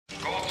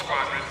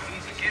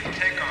Begin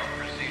takeoff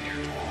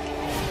procedure.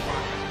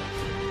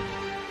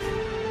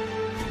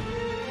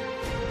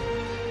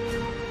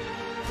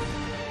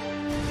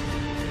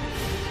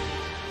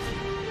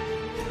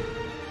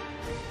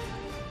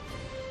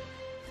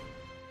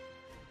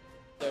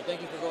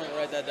 Thank you for going to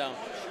write that down.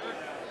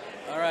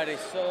 Alrighty,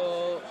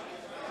 so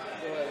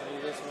go ahead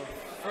and do this one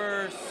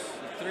first.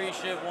 The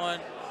 3-ship one.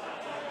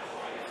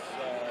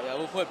 So yeah,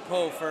 we'll put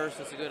Poe first.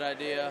 That's a good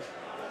idea.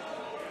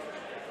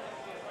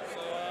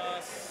 So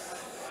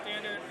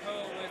standard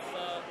Poe with.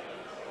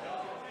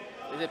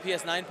 Is it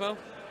PS9 Poe?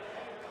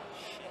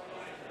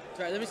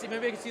 Sorry, let me see.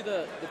 Maybe I can see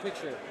the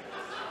picture.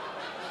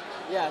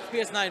 Yeah, it's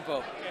PS9 Poe.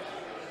 Okay.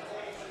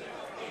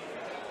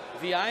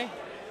 VI?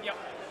 Yep.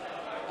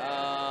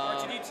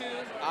 R2D2.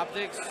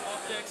 Optics.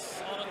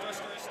 Optics. Auto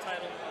thrusters.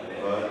 Title.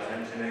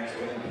 Attention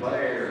X-Wing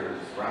players.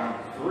 Round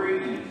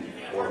 3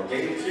 for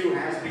Day 2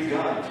 has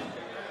begun.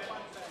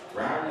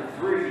 Round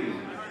 3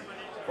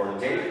 for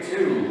Day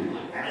 2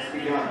 has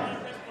begun.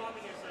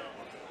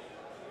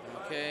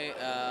 Okay,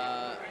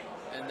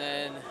 and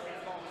then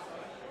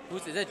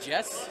is that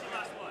Jess?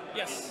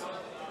 Yes.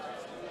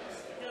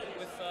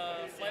 With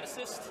flight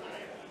assist.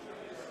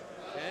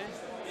 Okay.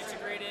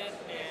 Integrated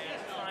and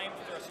prime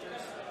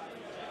thrusters.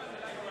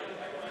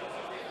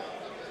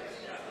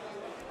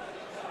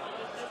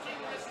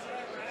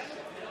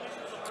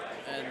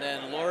 And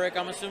then Lorik,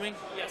 I'm assuming?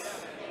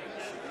 Yes.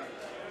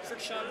 Trick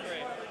shot and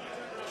ray.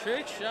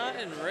 Trick shot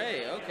and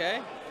ray,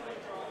 okay.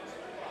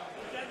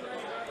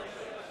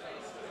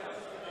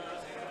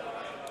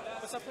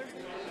 What's up there?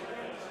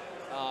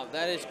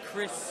 That is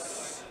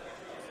Chris.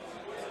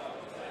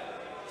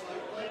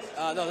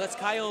 No, that's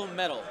Kyle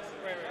Meidell,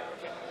 Right,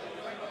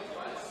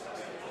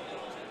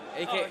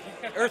 okay. aka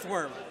Oh,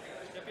 Earthworm.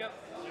 Yep.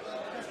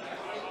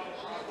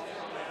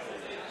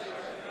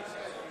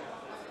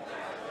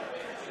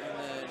 And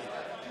then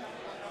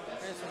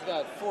this has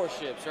got 4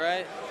 ships,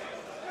 right?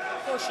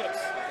 4 ships.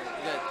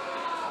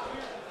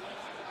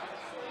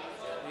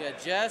 You got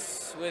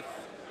Jess with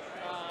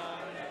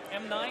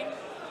M9.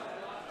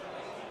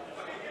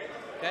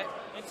 okay.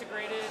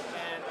 Integrated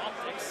and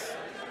optics.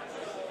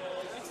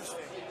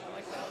 Interesting. I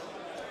like that.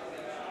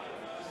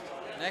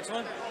 Next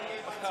one.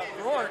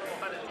 Rourke.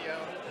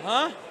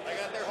 Huh? I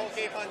got their whole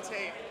cape on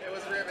tape. It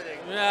was riveting.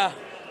 Yeah.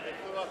 They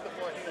flew off the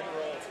board and then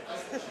rolled.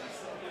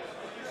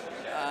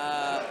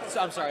 So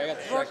I'm sorry, I got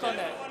Rourke distracted. on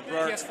that.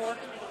 Rourke. PS4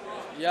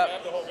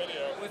 Yep. The whole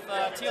video. with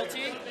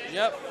TLT,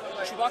 Yep.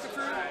 Chewbacca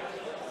crew,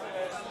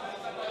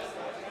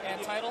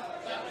 and title.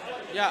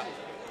 Yeah.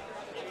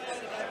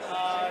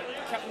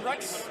 Captain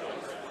Rex.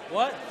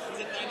 What?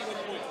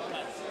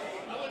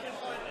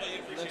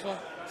 Next one.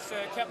 So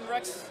Captain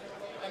Rex,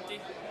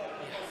 empty.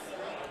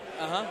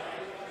 Uh-huh.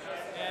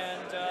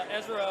 And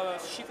Ezra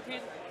Schafer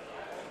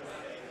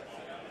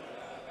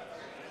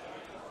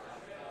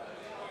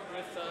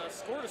with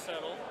score to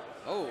settle,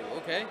 Oh,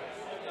 okay.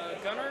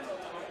 Gunner,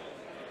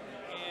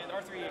 and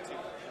R3A2.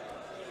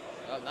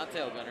 Oh, not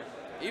tail gunner.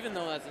 Even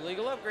though that's a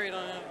legal upgrade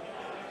on him.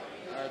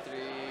 R3.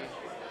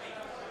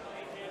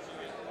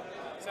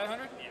 Is that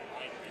 100?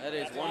 That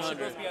is Should 100.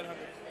 both be at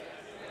 100.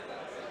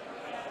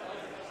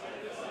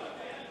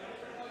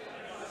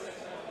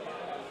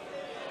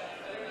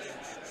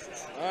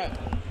 All right.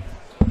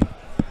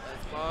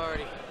 Let's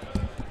party.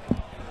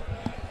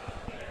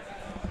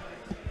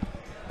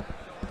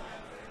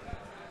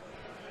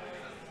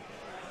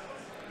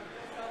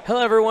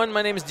 Hello, everyone.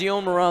 My name is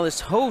Dion Morales,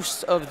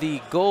 host of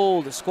the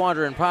Gold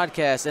Squadron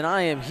podcast, and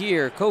I am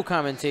here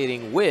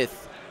co-commentating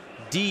with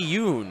D.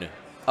 Yoon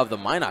of the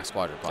Minox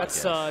Squadron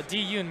podcast. That's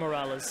D. Yoon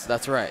Morales.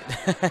 That's right.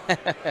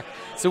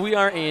 So we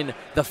are in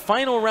the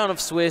final round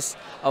of Swiss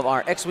of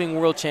our X-Wing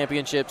World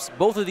Championships.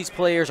 Both of these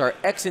players are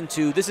X and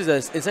 2. This is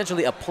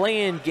essentially a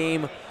play-in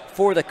game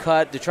for the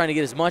cut. They're trying to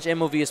get as much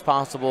MOV as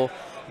possible.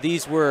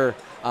 These were,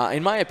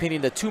 in my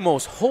opinion, the 2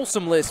 most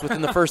wholesome lists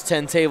within the first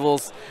 10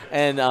 tables,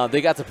 and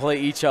they got to play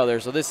each other.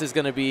 So this is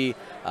going to be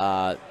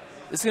some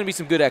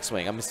good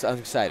X-Wing. I'm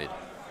excited.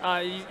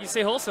 You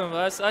say wholesome,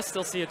 but I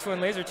still see a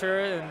twin laser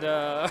turret,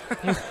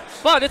 and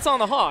but it's on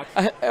the Hawk.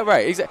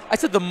 Right, exactly. I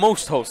said the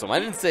most wholesome. I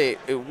didn't say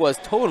it was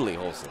totally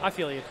wholesome. I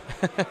feel you.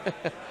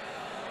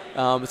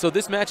 So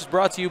this match is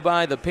brought to you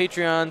by the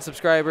Patreon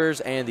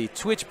subscribers and the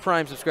Twitch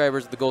Prime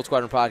subscribers of the Gold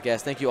Squadron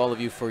podcast. Thank you, all of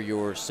you, for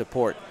your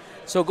support.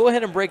 So go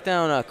ahead and break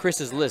down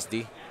Chris's list,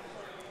 D.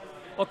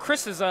 Well,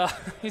 Chris is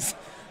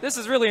this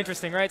is really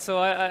interesting, right?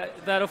 So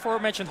that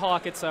aforementioned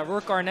Hawk, it's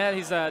Rourke Garnett.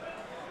 He's that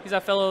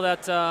fellow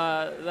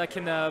that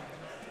can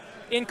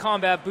in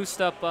combat boost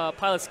up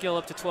pilot skill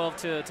up to 12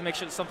 to make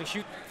sure that something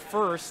shoot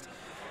first.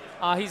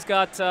 He's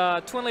got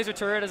twin laser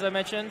turret, as I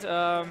mentioned.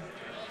 Wow,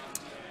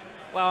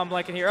 I'm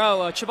blanking here.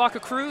 Oh,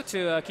 Chewbacca crew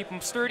to keep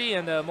him sturdy,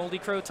 and the Moldy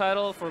Crow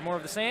title for more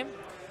of the same.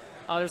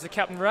 There's the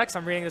Captain Rex.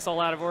 I'm reading this all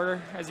out of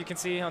order, as you can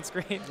see on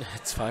screen.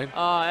 It's fine.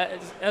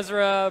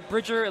 Ezra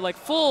Bridger, like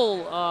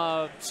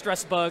full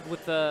stress bug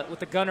with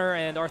the gunner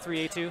and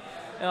R3A2.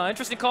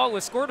 Interesting call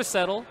with score to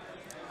settle.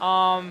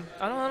 I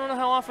don't know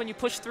how often you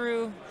push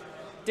through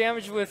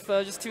damage with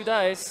just 2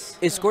 dice.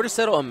 Is score to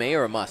settle a may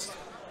or a must?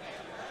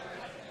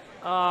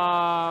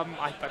 I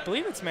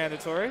believe it's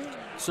mandatory.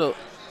 So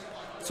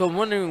I'm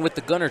wondering with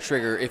the gunner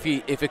trigger, if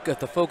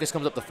the focus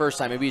comes up the first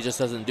time, maybe he just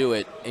doesn't do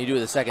it, and you do it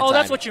the second time. Oh,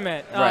 that's what you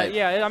meant. Right.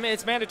 Yeah, I mean,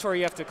 it's mandatory.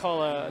 You have to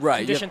call a Right,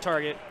 condition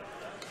target.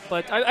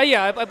 But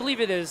I believe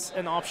it is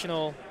an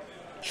optional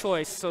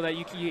choice so that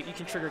you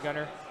can trigger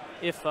gunner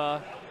if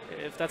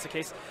that's the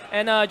case.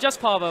 And Just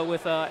Pava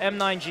with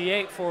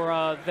M9G8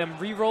 for them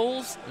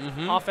re-rolls,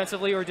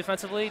 offensively or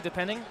defensively,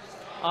 depending.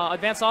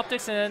 Advanced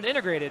optics and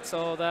integrated.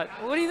 So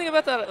what do you think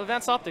about that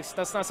advanced optics?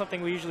 That's not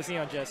something we usually see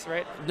on Jess,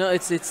 right? No,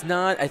 it's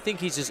not. I think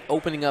he's just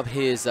opening up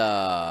his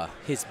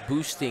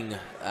boosting,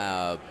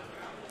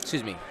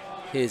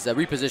 his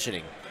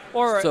repositioning.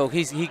 So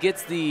he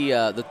gets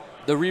the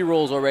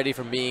re-rolls already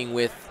from being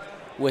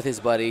with his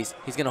buddies.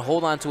 He's going to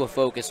hold on to a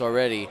focus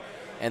already,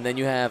 and then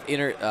you have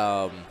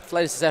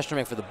flight assist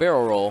astromech for the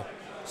barrel roll.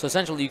 So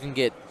essentially, you can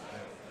get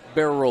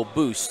barrel roll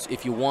boost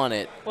if you want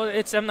it. Well,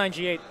 it's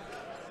M9G8.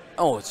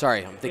 Oh,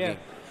 sorry, I'm thinking.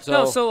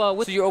 Yeah.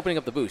 So you're opening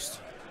up the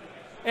boost.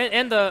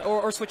 And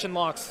or switching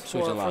locks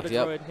for the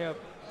droid. Yep.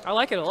 I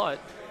like it a lot.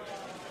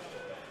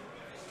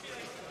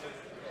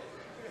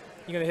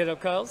 You gonna hit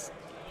up Kyle's?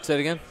 Say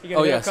it again?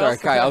 Oh, yeah, sorry,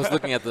 Kyle. I was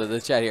looking at the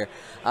chat here.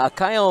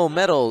 Kyle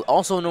Meidell,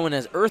 also known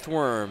as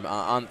Earthworm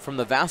from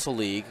the Vassal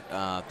League.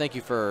 Thank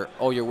you for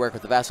all your work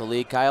with the Vassal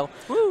League, Kyle.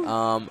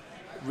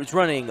 It's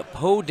running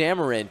Poe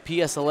Dameron,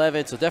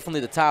 PS11, so definitely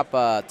the top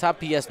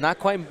PS, not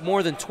quite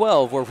more than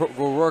 12, where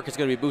Rourke is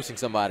going to be boosting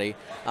somebody,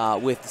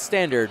 with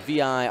standard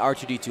VI,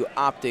 R2-D2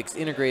 optics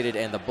integrated,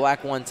 and the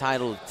Black One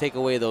title to take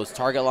away those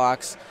target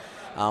locks,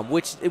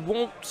 which it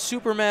won't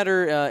super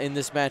matter in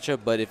this matchup,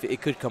 but if it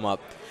could come up.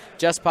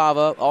 Just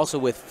Pava, also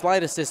with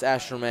Flight Assist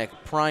Astromech,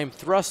 Prime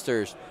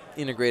Thrusters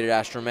integrated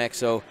Astromech,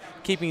 so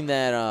keeping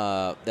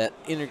that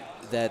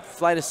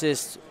Flight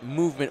Assist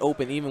movement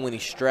open even when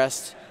he's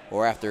stressed,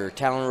 or after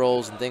talon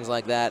rolls and things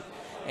like that.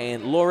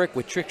 And Lorik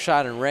with Trick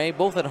Shot and Ray,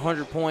 both at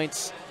 100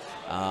 points.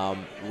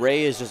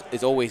 Ray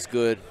is always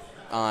good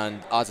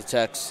on odds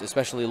attacks,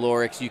 especially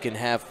Lorik's. You can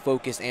have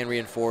focus and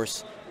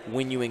reinforce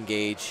when you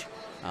engage.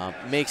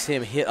 Makes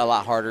him hit a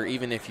lot harder,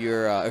 even if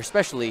you're,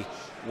 especially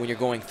when you're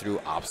going through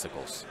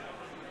obstacles.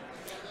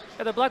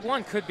 Yeah, the Black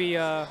One could be,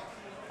 yeah,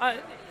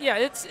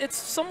 it's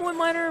somewhat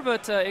minor,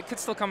 but it could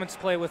still come into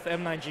play with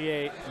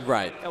M9G8.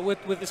 Right.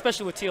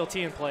 Especially with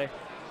TLT in play.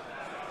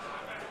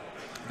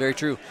 Very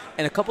true.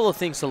 And a couple of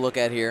things to look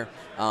at here.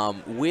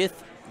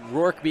 With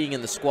Rourke being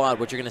in the squad,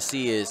 what you're going to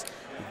see is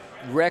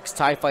Rex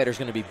TIE Fighter is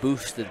going to be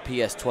boosted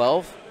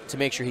PS12 to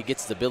make sure he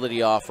gets his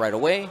ability off right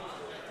away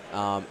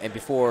and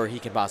before he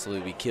can possibly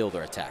be killed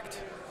or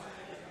attacked.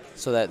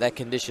 So that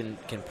condition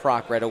can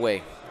proc right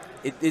away.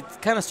 It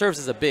kind of serves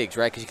as a bigs,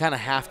 right? Because you kind of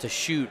have to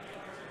shoot,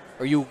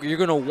 or you're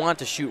going to want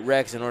to shoot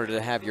Rex in order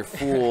to have your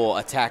full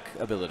attack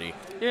ability.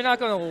 You're not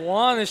going to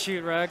want to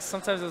shoot Rex.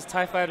 Sometimes those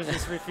TIE Fighters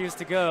just refuse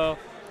to go.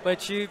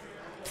 But you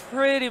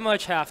pretty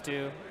much have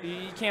to.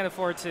 You can't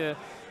afford to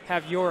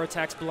have your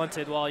attacks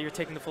blunted while you're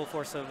taking the full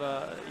force of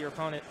your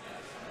opponent.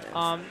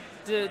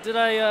 Did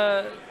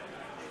I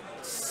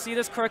see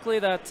this correctly?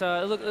 That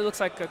it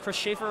looks like Chris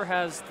Schafer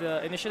has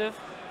the initiative.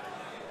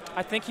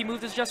 I think he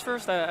moved his Jess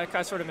first.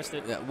 I sort of missed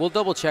it. Yeah, we'll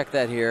double check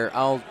that here.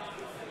 I'll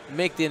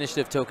make the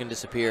initiative token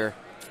disappear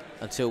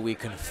until we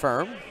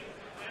confirm.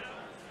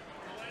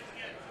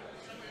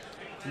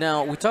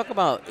 Now, we talk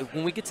about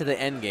when we get to the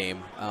end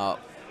game.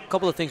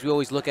 Couple of things we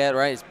always look at,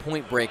 right, is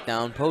point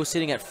breakdown. Poe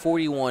sitting at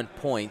 41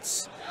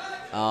 points.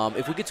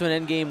 If we get to an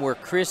end game where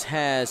Chris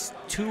has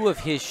 2 of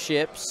his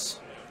ships,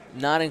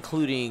 not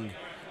including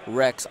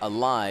Rex,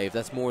 alive,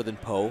 that's more than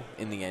Poe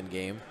in the end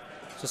game.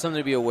 So something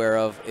to be aware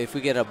of. If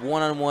we get a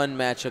one-on-one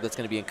matchup, that's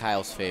going to be in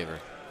Kyle's favor.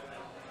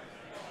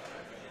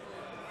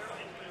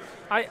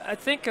 I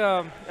think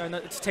to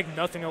take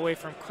nothing away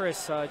from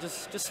Chris,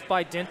 just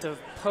by dint of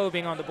Poe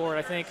being on the board,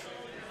 I think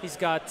he's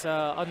got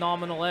a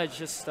nominal edge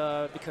just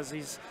because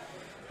he's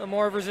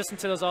more resistant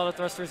to those auto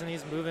thrusters, and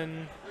he's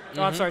moving.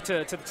 Oh, I'm sorry,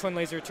 to the twin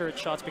laser turret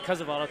shots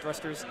because of auto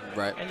thrusters.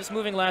 Right. And just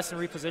moving last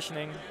and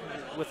repositioning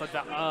with the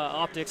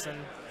optics and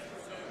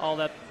all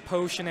that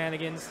Poe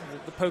shenanigans,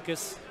 the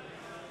pocus.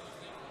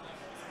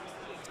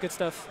 It's good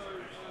stuff.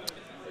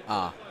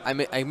 I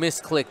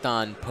misclicked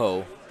on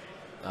Poe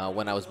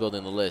when I was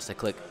building the list. I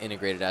clicked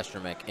integrated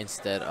astromech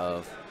instead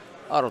of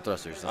auto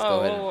thrusters. Let's go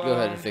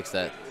ahead and fix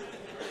that.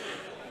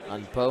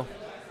 On Poe?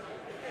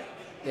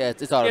 Yeah,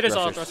 it's auto thrusters. It is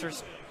auto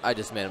thrusters. I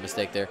just made a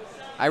mistake there.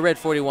 I read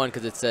 41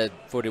 because it said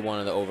 41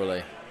 on the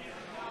overlay.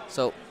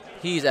 So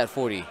he's at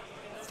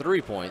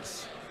 43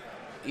 points.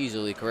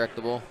 Easily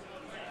correctable.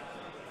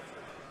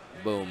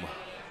 Boom.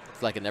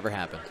 It's like it never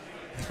happened.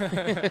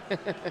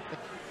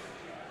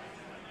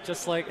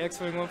 Just like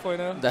X-Wing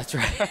 1.0? That's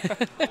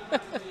right.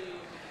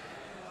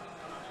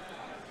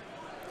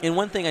 And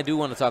one thing I do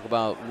want to talk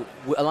about,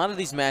 a lot of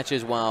these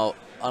matches, while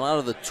a lot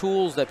of the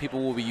tools that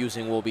people will be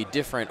using will be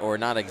different or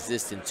not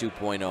exist in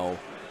 2.0,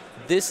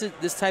 this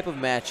type of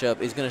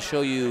matchup is going to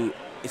show you,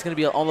 it's going to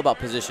be all about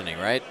positioning,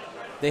 right?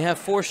 They have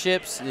 4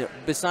 ships. You know,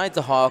 besides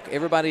the Hawk,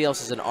 everybody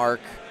else is an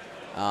arc.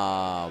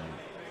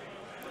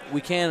 We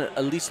can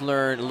at least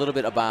learn a little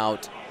bit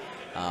about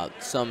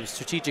some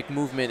strategic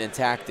movement and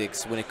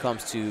tactics when it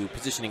comes to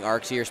positioning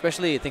arcs here.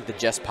 Especially, I think the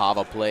Jess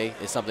Pava play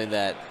is something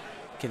that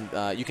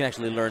you can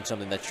actually learn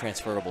something that's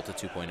transferable to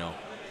 2.0.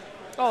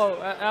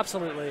 Oh,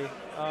 absolutely.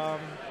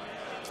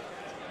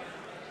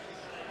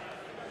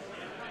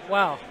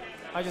 Wow,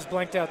 I just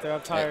blanked out there.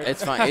 I'm tired.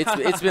 It's fine.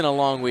 It's been a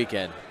long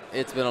weekend.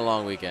 It's been a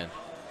long weekend.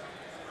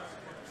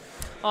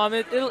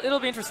 It'll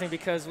be interesting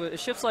because with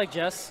ships like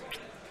Jess.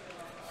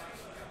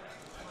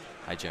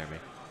 Hi, Jeremy.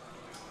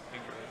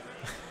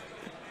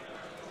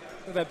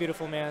 Look at that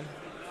beautiful man.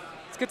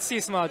 It's good to see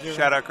you smile, Jeremy.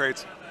 Shout out,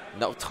 Crates.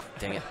 No,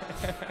 dang it.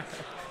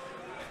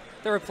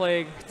 They were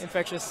plague,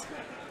 infectious.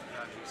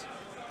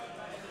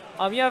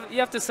 You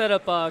have to set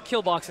up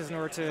kill boxes in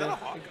order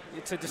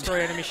to destroy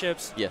enemy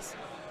ships. Yes.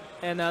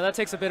 And that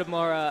takes a bit of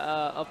more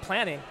of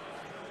planning.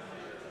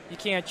 You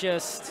can't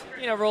just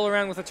roll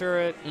around with a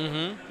turret.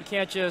 Mm-hmm. You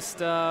can't just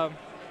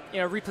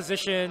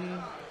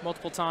reposition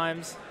multiple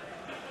times,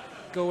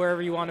 go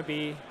wherever you want to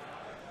be.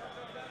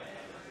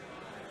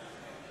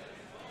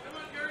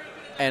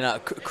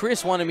 And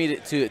Chris wanted me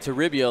to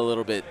rib you a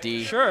little bit,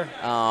 D. Sure.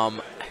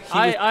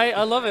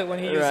 I love it when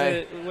he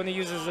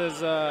uses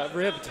his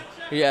ribbed.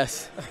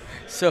 Yes.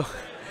 So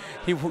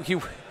he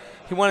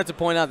wanted to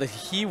point out that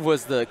he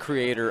was the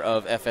creator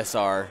of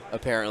FSR,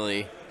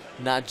 apparently,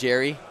 not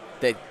Jerry.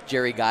 That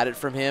Jerry got it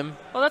from him.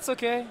 Oh, that's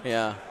okay.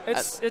 Yeah.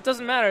 It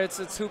doesn't matter.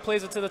 It's who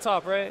plays it to the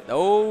top, right?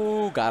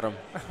 Oh, got him.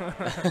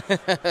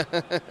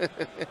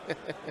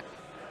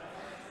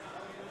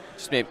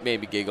 Just made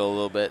me giggle a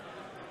little bit.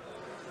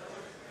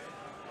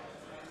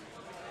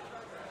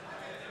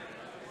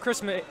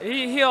 Chris,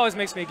 he always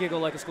makes me giggle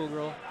like a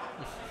schoolgirl.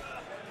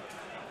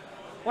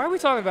 Why are we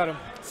talking about him?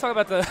 Let's talk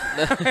about the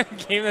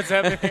game that's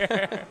happening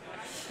here.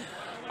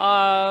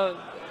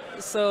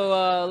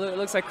 So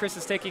looks like Chris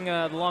is taking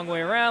the long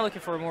way around,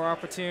 looking for a more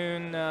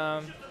opportune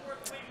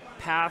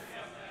path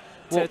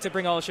to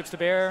bring all the ships to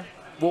bear.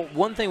 Well,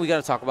 one thing we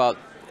got to talk about,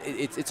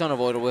 it's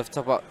unavoidable. We have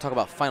to talk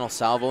about final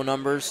salvo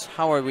numbers.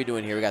 How are we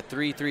doing here? We got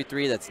 3, 3,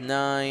 3. That's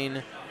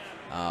 9.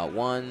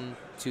 1,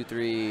 2,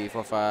 3,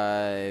 4,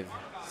 5,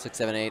 6,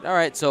 7, 8. All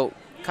right, so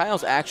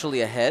Kyle's actually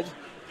ahead.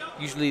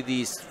 Usually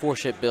these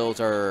 4-ship builds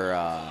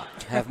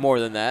have more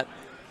than that.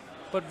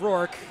 But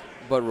Rourke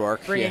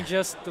bringing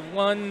just the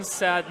one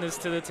sadness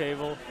to the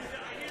table.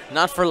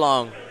 Not for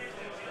long.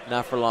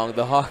 Not for long.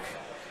 The Hawk.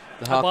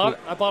 I bought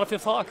a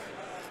 5th Hawk.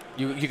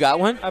 You got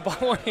one? I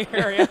bought one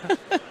here, yeah.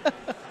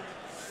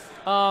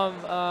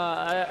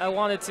 I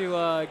wanted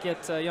to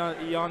get Jan.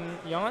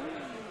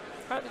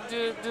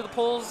 Do the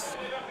polls?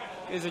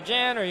 Is it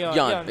Jan or Jan?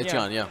 Jan. It's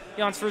Jan, yeah.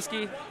 Jan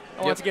Swirsky.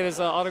 I want to get his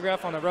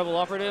autograph on the Rebel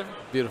Operative.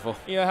 Beautiful.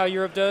 You know how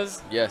Europe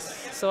does? Yes.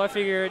 So I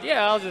figured,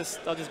 yeah, I'll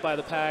just buy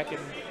the pack, and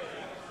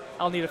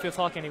I'll need a 5th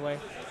Hawk anyway.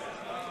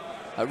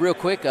 Real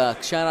quick,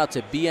 shout out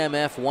to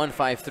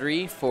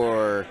BMF153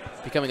 for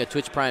becoming a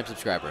Twitch Prime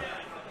subscriber.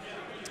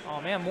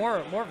 Oh man,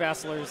 more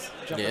Vassalers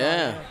jumping on.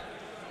 Yeah.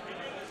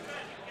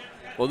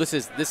 Well, this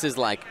is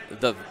like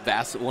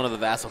one of the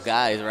Vassal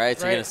guys, right?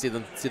 So you're gonna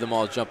see them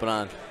all jumping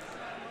on.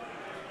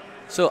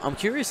 So I'm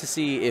curious to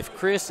see if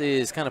Chris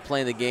is kind of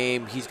playing the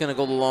game. He's going to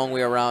go the long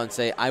way around and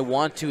say, I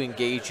want to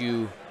engage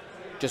you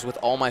just with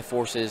all my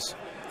forces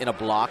in a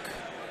block.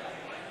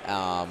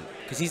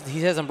 Because he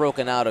hasn't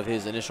broken out of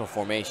his initial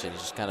formation. He's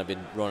just kind of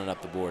been running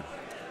up the board.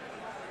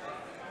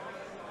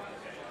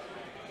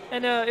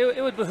 And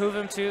it would behoove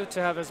him, too, to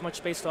have as much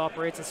space to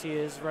operate since he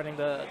is running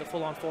the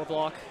full-on 4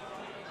 block.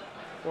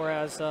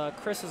 Whereas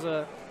Chris is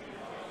a...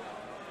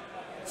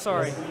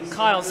 Sorry,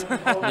 Kyle's.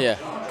 Yeah.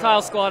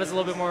 Kyle's squad is a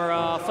little bit more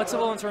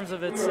flexible in terms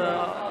of its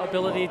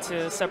ability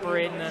to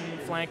separate and then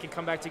flank and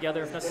come back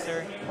together if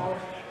necessary.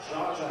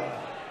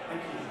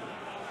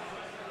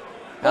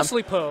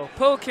 Mostly Poe.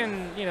 Poe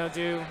can,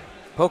 do.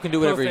 Poe can do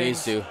whatever he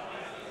things. needs to.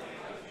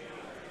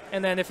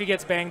 And then if he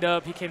gets banged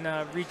up, he can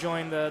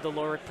rejoin the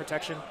Lorik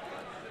protection.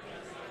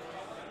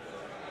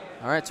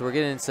 All right, so we're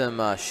getting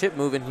some ship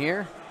moving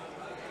here.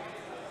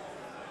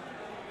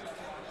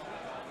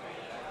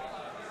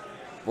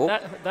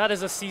 That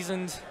is a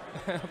seasoned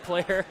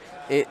player,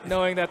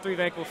 knowing that 3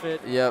 Vank will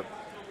fit. Yep,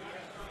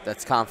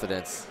 that's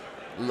confidence.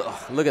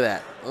 Look at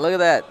that! Look at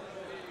that!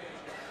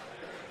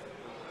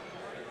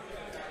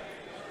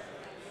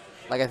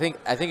 Like I think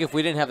if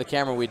we didn't have the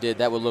camera we did,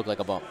 that would look like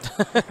a bump.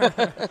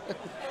 You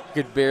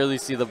could barely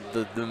see the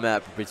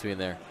map between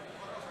there.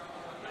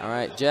 All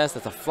right, Jess,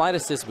 that's a flight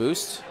assist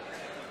boost.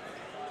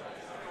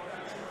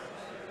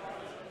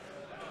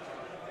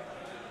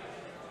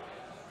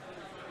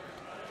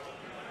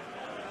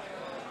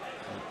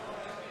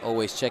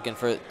 Always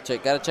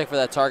gotta check for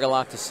that target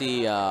lock to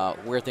see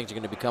where things are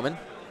going to be coming.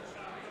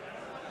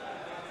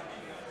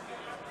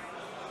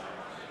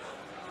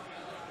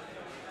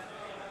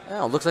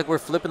 Oh, looks like we're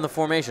flipping the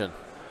formation.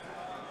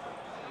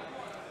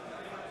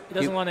 He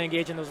doesn't want to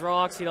engage in those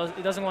rocks. He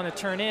doesn't want to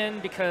turn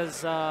in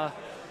because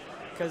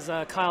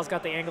Kyle's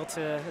got the angle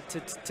to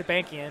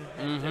bank in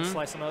and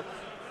slice him up.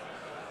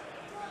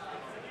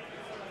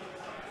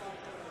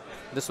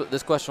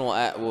 This question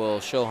will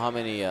show how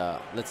many.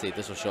 Let's see.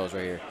 This will show us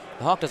right here.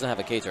 The Hawk doesn't have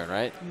a K-turn,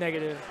 right?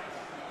 Negative.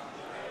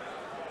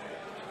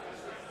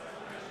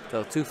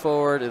 So 2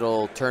 forward,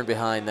 it'll turn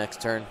behind next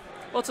turn.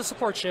 Well, it's a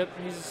support ship.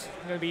 He's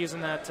going to be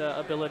using that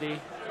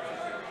ability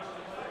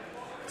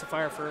to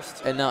fire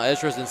first. And now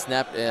Ezra's in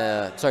snap.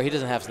 Sorry, he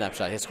doesn't have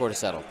snapshot. He has score to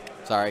settle.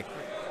 Sorry.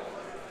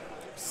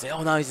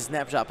 Oh, now he's in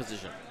snapshot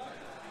position.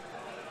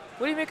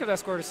 What do you make of that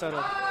score to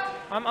settle?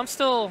 I'm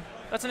still.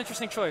 That's an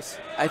interesting choice.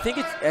 I think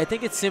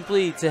it's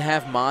simply to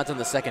have mods on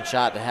the second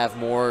shot to have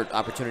more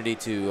opportunity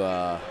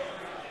to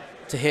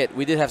hit.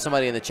 We did have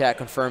somebody in the chat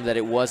confirm that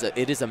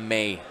it is a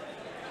May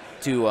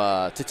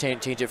to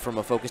change it from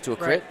a focus to a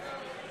crit. Right.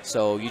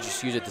 So you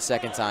just use it the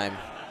second time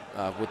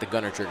with the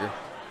gunner trigger.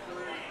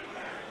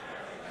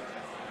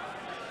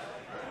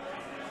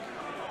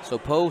 So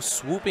Poe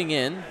swooping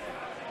in.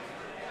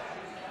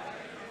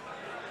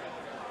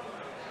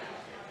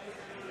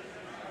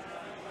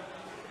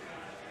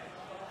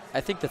 I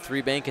think the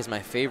 3-bank is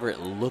my favorite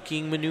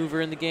looking maneuver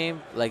in the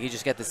game. Like, you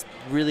just get this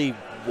really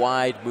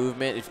wide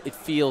movement. It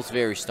feels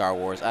very Star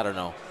Wars. I don't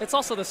know. It's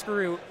also the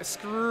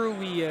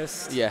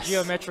screwiest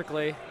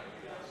geometrically.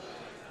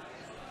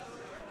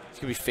 It's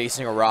going to be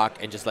facing a rock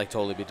and just, like,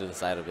 totally be to the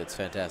side of it. It's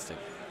fantastic.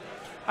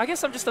 I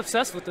guess I'm just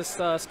obsessed with this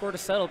score to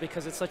settle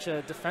because it's such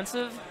a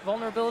defensive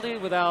vulnerability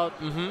without,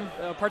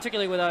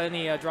 particularly without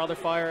any draw their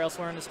fire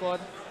elsewhere in the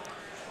squad.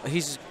 I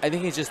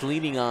think he's just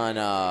leaning on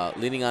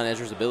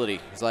Ezra's ability.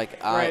 He's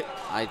like,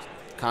 I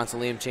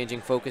constantly am changing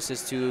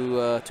focuses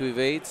to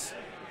evades.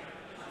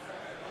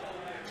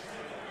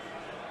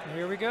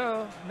 Here we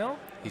go. No,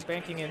 he's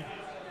banking in.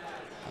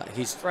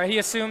 He's right. He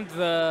assumed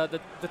the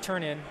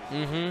turn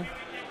in.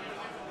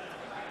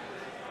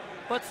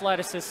 But flight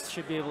assist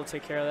should be able to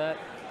take care of that.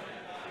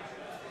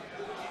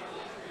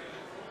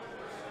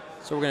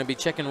 So we're going to be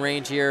checking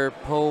range here.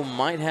 Poe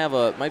might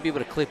be able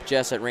to clip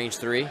Jess at range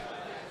 3.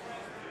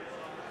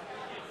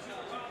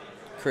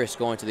 Chris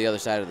going to the other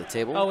side of the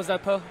table. Oh, was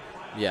that Poe?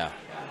 Yeah.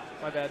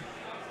 My bad.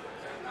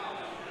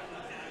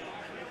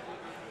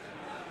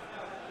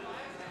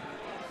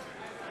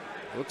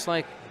 Looks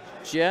like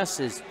Jess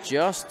is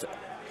just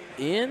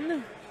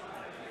in.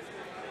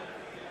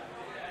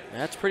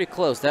 That's pretty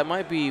close. That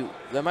might be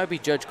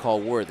judge call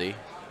worthy.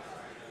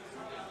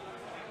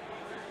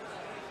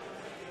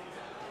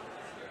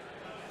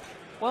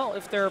 Well,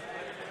 if they're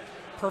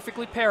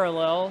perfectly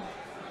parallel,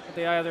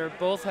 they either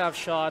both have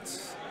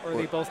shots or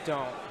they both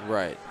don't.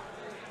 Right.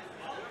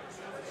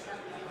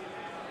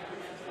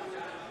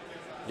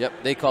 Yep,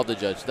 they called the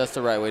judge. That's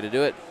the right way to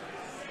do it.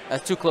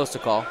 That's too close to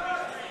call.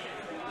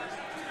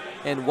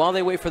 And while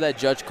they wait for that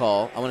judge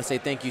call, I want to say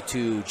thank you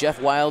to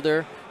Jeff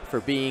Wilder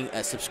for being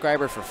a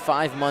subscriber for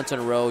 5 months in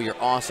a row.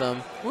 You're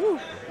awesome. Woo.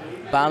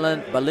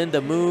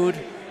 Belinda Mood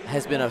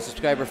has been a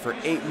subscriber for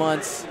 8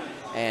 months.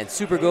 And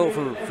Super Goat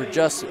for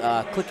just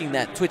clicking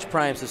that Twitch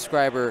Prime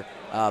subscriber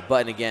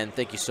button again.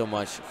 Thank you so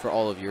much for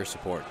all of your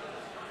support.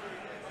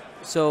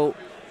 So,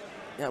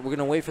 yeah, we're going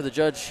to wait for the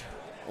judge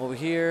over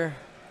here.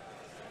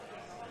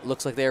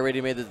 Looks like they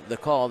already made the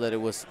call that it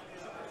was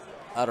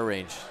out of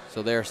range.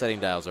 So they're setting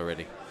dials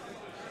already.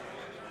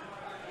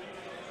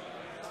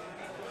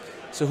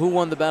 So who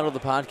won the Battle of the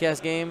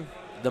Podcast game?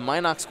 The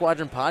Minox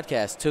Squadron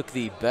podcast took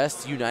the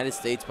best United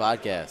States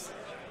podcast.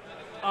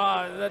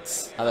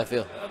 That's... How'd that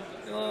feel?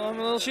 I'm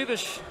a little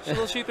sheepish.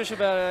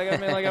 About it. I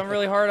mean, like, I'm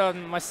really hard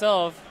on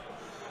myself,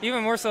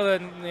 even more so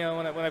than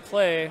when I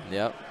play.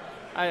 Yep.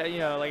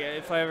 Like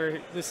if I ever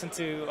listen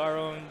to our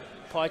own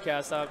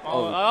podcast, I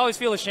always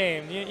feel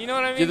ashamed. You know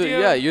what I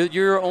mean?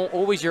 You're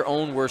always your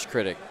own worst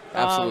critic.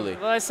 Absolutely.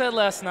 Well, I said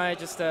last night,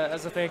 just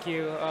as a thank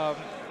you,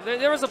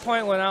 there was a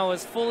point when I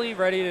was fully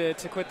ready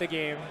to quit the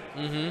game,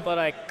 but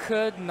I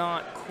could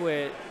not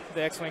quit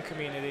the X-Wing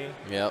community.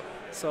 Yep.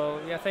 So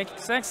yeah,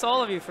 thanks to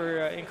all of you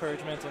for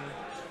encouragement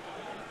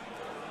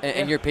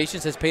and your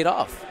patience has paid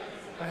off.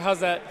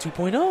 How's that?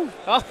 2.0.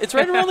 Oh, it's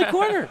right around the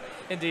corner.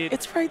 Indeed.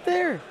 It's right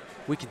there.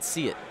 We can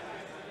see it.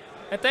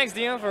 And thanks,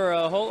 Dion, for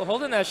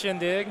holding that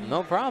shindig.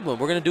 No problem.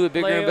 We're going to do it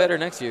bigger and better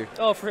next year.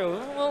 Oh, for real?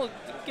 Well,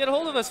 get a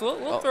hold of us.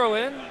 We'll throw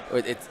in.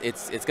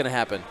 It's going to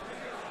happen.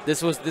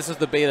 This was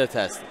the beta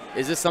test.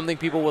 Is this something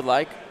people would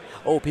like?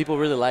 Oh, people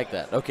really like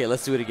that. Okay,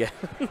 let's do it again.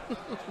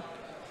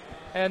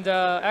 And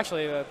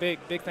actually,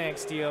 big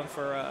thanks, Dion,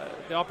 for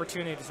the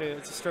opportunity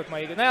to stroke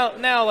my ego.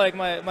 Now, like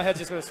my head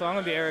just goes, so I'm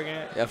gonna be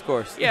arrogant. Yeah, of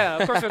course. Yeah,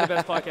 of course we're the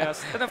best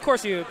podcast, and of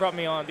course you brought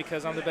me on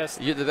because I'm the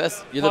best. You're the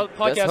best. You're the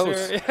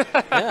podcaster. Best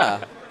host.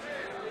 Yeah.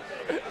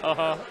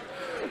 All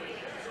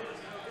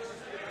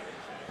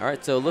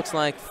right, so it looks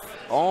like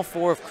all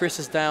 4 of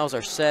Chris's dials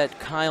are set.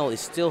 Kyle is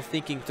still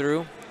thinking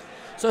through.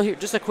 So here,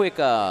 just a quick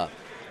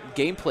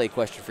gameplay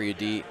question for you,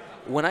 D.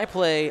 When I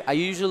play, I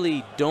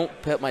usually don't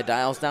put my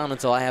dials down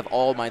until I have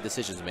all my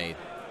decisions made.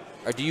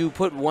 Or do you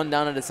put one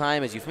down at a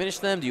time as you finish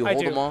them? Do you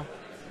hold them all?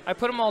 I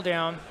put them all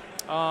down.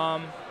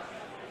 I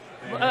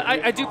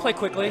do play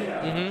quickly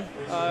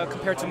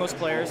compared to most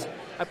players.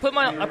 I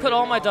put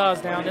all my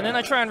dials down, and then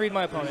I try and read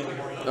my opponent.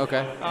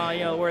 Okay.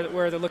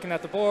 Where they're looking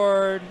at the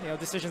board,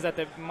 decisions that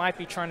they might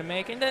be trying to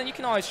make, and then you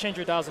can always change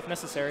your dials if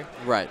necessary.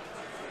 Right.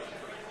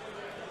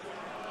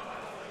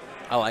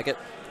 I like it.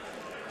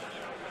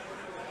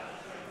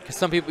 Because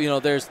some people, you know,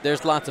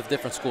 there's lots of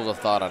different schools of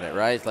thought on it,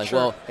 right? It's like, Sure.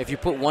 well, if you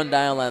put one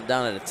dial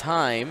down at a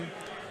time,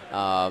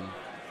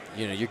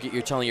 you know,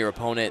 you're telling your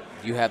opponent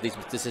you have these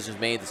decisions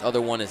made. This other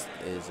one is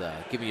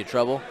giving you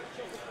trouble.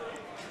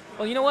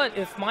 Well, you know what?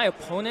 If my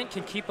opponent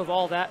can keep of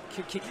all that,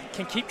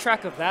 can keep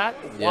track of that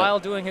while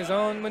doing his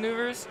own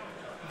maneuvers,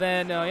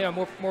 then you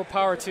know, more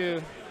power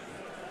to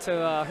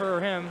her or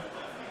him.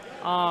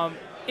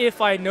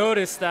 If I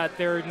notice that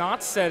they're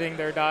not setting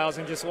their dials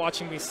and just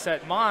watching me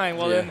set mine,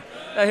 well, then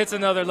that hits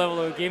another level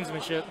of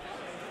gamesmanship.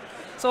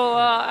 So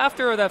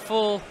after that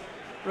full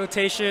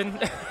rotation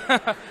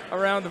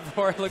around the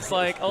board, looks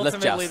like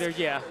ultimately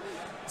they're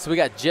So we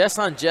got Jess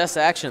on Jess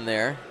action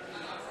there.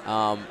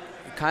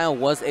 Kyle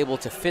was able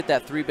to fit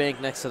that 3-bank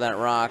next to that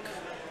rock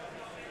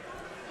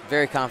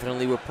very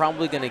confidently. We're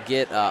probably going to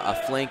get a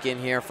flank in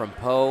here from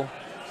Poe.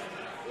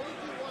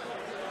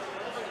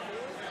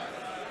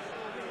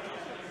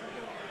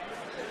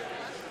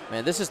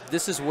 Man, this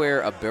is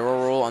where a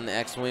barrel roll on the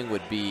X-Wing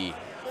would be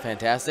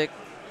fantastic.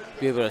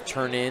 Be able to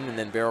turn in and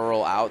then barrel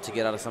roll out to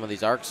get out of some of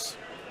these arcs.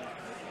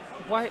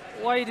 Why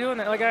are you doing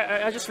that? Like,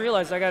 I just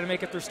realized I got to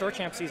make it through Store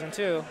Champ Season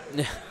 2.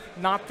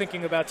 Not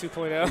thinking about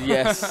 2.0.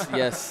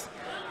 Yes.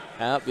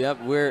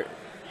 Yep. We're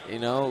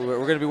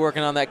going to be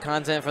working on that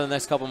content for the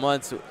next couple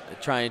months,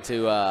 trying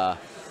to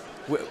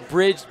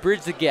bridge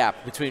the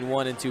gap between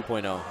 1 and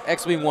 2.0.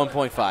 X-Wing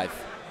 1.5.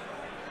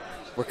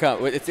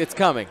 It's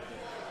coming.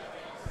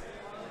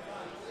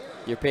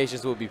 Your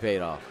patience will be paid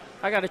off.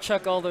 I got to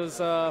check all those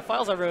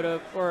files I wrote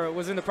up, or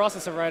was in the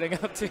process of writing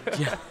up too.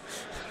 Yeah.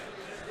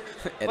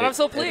 But I'm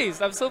so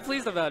pleased. I'm so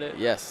pleased about it.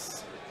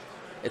 Yes.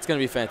 It's going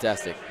to be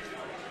fantastic.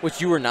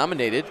 Which you were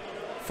nominated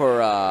for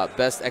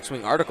best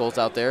X-Wing articles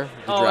out there,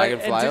 the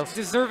Dragonfly. And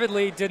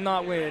deservedly did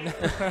not win.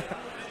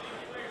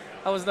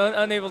 I was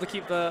unable to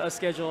keep a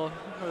schedule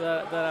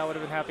that I would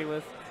have been happy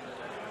with.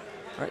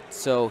 All right,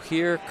 so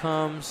here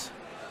comes,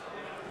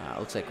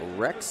 looks like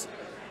Rex.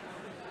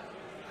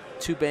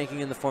 2 banking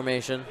in the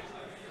formation.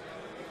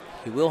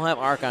 He will have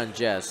arc on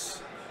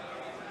Jess.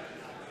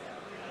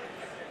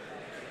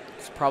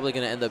 It's probably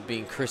going to end up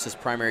being Chris's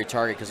primary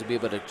target because he'll be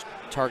able to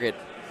target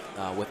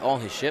with all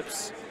his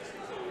ships.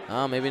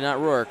 Maybe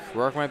not Rourke.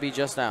 Rourke might be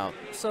just out.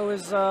 So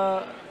is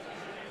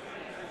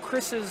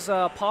Chris's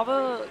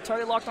Pava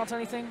target locked onto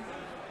anything?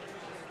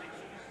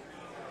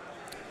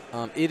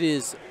 It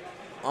is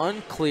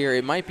unclear.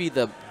 It might be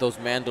those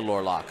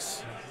Mandalore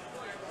locks.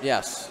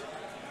 Yes.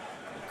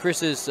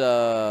 Chris's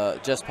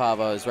Jess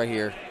Pava is right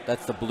here.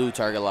 That's the blue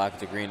target lock,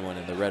 the green one,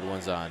 and the red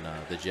one's on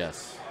the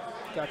Jess.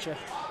 Gotcha.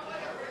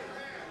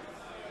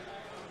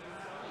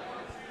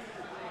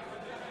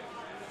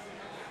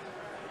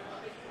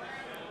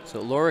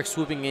 So Lorik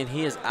swooping in.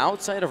 He is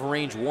outside of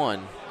range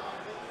 1.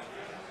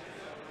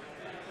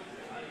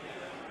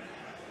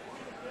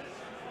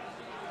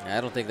 I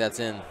don't think that's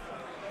in.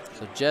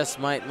 So Jess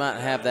might not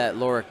have that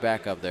Lorik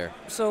back up there.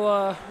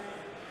 So,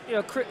 you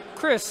know,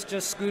 Chris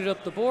just scooted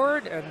up the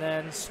board and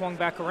then swung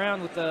back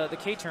around with the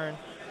K-turn.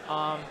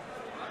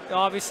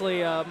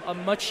 Obviously, a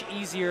much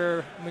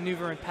easier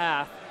maneuver and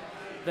path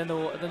than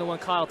the one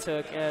Kyle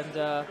took.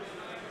 And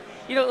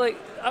you know, like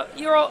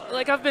you're all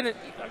like I've been.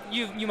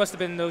 You must have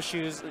been in those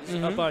shoes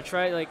a bunch,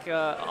 right? Like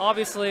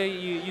obviously,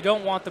 you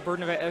don't want the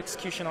burden of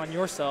execution on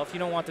yourself. You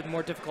don't want the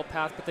more difficult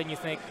path, but then you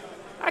think,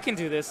 I can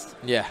do this.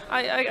 Yeah.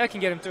 I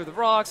can get him through the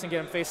rocks and get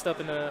him faced up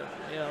in the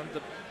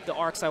the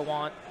arcs I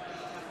want.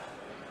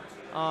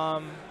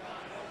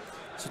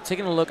 So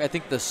taking a look, I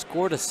think the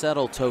score to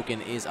settle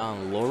token is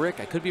on Lorik.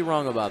 I could be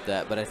wrong about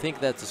that, but I think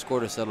that's a score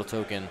to settle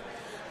token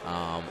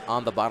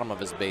on the bottom of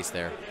his base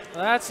there.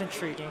 Well, that's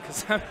intriguing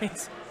because that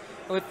means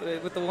with the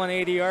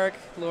 180 arc,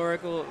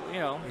 Lorik will, you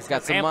know, he's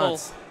got some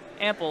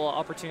ample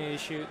opportunity to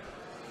shoot.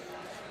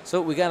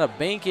 So we got a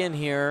bank in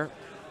here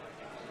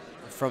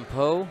from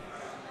Poe.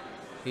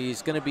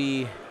 He's going to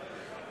be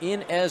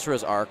in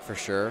Ezra's arc for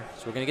sure,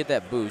 so we're going to get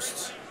that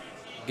boost.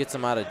 Get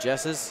some out of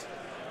Jess's.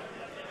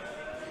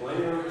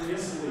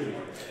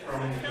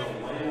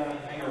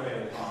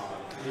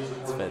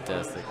 It's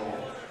fantastic.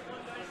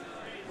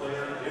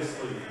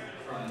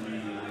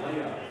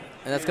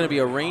 And that's going to be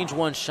a range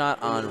 1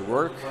 shot on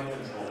Rourke.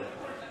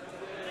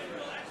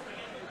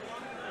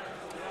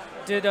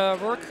 Did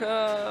Rourke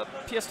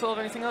PS12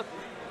 anything up?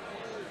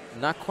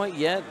 Not quite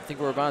yet. I think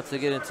we're about to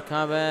get into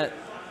combat.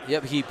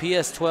 Yep, he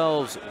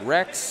PS12's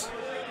Rex.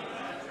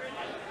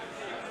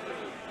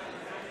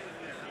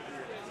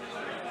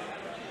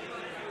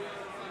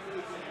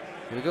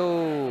 Here we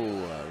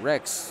go.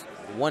 Rex,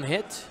 1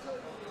 hit.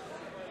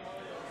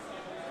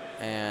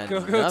 And go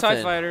nothing.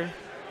 TIE Fighter.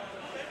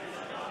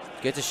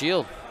 Get the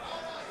shield.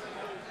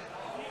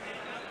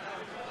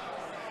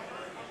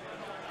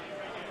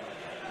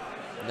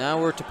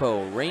 Now we're to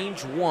Poe.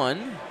 Range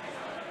 1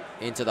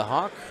 into the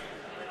Hawk.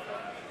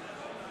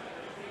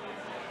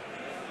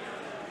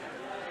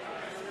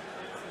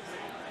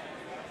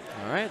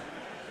 All right.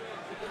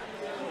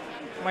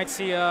 Might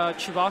see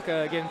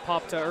Chewbacca getting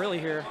popped early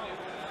here.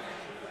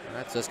 All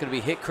right, so that's going to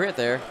be hit crit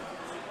there.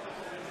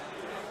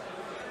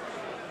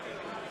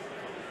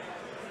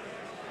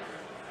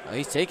 Oh,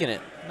 he's taking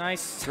it.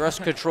 Nice.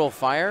 Thrust control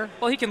fire.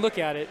 Well, he can look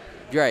at it.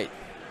 You're right.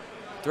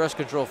 Thrust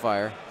control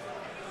fire.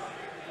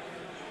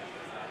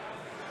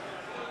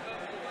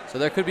 So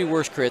there could be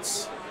worse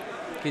crits.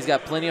 He's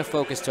got plenty of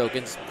focus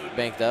tokens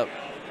banked up.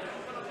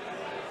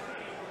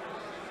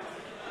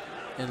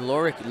 And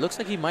Lorik, looks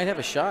like he might have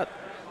a shot.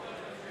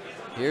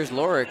 Here's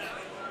Lorik.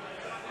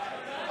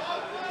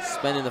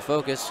 Spending the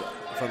focus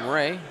from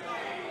Ray.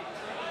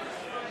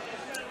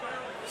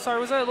 Sorry,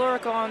 was that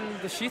Lorik on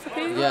the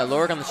Sheathapede? Yeah,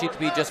 Lorik on the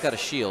Sheathapede just got a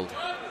shield.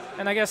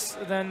 And I guess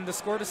then the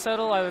score to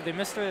settle, either they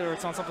missed it or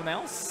it's on something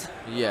else.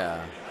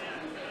 Yeah.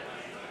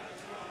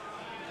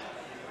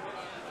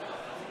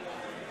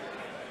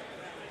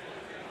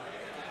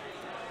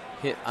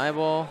 Hit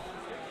eyeball.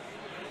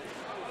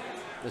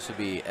 This would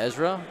be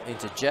Ezra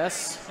into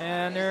Jess.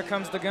 And there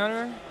comes the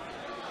gunner.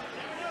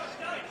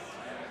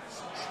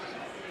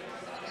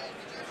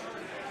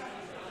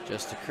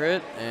 Just a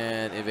crit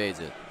and evades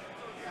it.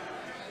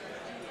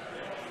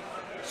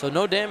 So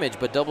no damage,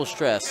 but double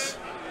stress.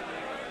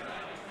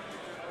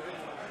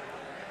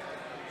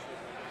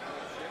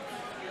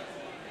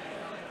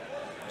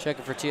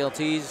 Checking for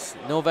TLTs.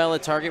 No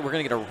valid target. We're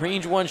going to get a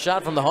range 1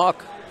 shot from the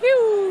Hawk.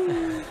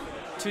 Pew!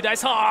 2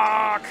 dice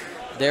Hawk!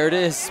 There it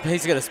is.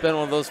 He's going to spend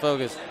one of those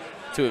focus.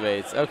 2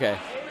 evades. Okay.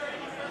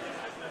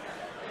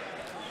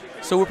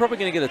 So we're probably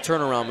going to get a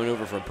turnaround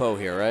maneuver from Poe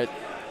here, right?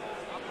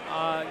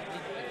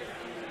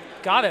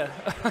 Gotta.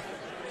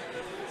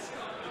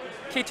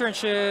 K-turn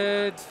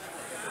should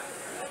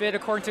fit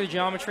according to the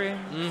geometry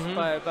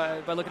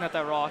by looking at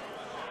that rock.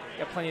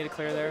 Got plenty to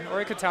clear there.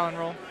 Or it could Talon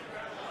roll.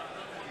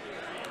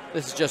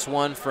 This is just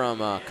one from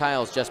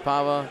Kyle's Jess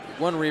Pava.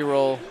 1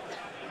 reroll.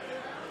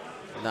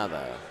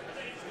 Nada.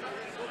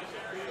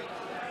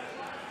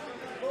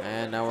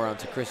 And now we're on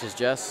to Chris's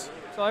Jess.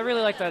 So I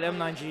really like that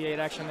M9G8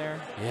 action there.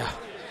 Yeah.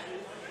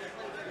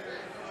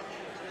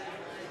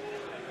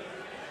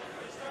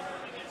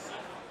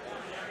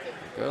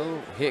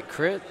 Go, hit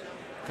crit.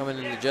 Coming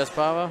into Jess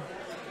Pava.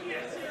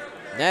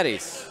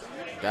 Natties.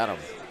 Got him.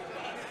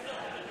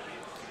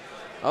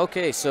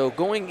 Okay, so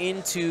going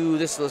into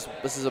this is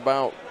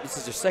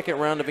their second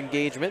round of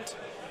engagement.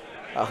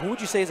 Who would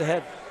you say is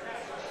ahead?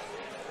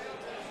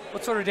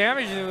 What sort of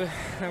damage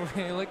are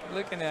we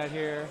looking at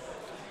here?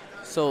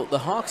 So the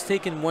Hawk's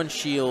taken 1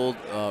 shield.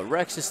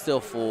 Rex is still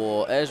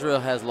full. Ezra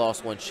has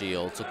lost 1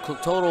 shield. So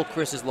total,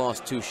 Chris has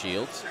lost 2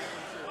 shields.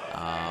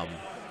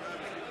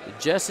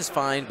 Jess is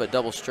fine, but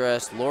double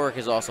stressed. Lorik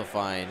is also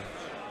fine.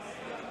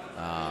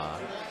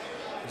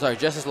 Sorry,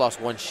 Jess has lost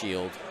 1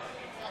 shield.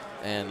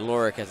 And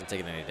Lorik hasn't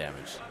taken any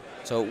damage.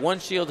 So 1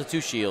 shield to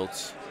 2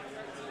 shields.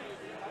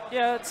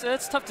 Yeah,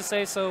 it's tough to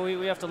say, so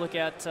we have to look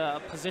at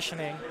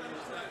positioning.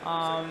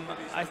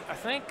 I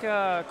think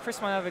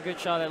Chris might have a good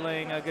shot at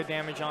laying good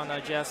damage on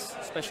Jess,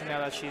 especially now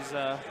that she's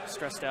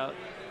stressed out.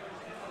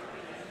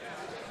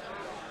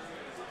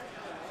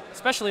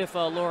 Especially if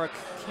Lorik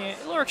can't.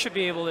 Lorik should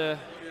be able to.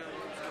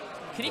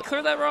 Can he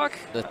clear that rock?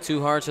 The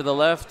 2 hearts to the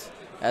left,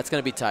 that's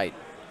going to be tight.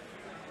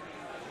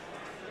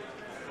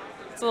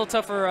 It's a little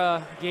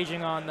tougher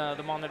gauging on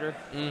the monitor.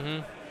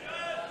 Mm-hmm.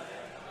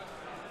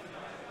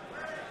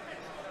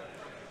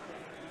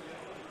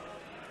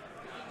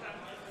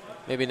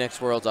 Maybe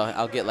next Worlds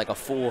I'll get like a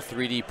full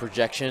 3D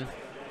projection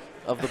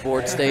of the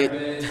board state.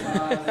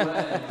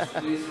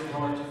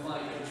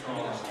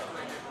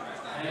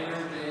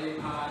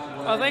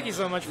 Oh, thank you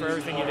so much for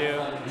everything you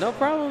do. No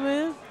problem,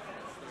 man.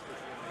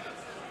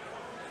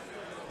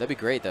 That'd be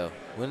great, though.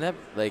 Wouldn't that,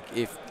 like,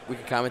 if we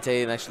could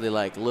commentate and actually,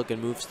 like, look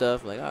and move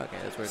stuff? Like, oh, okay,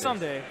 that's where it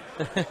Someday.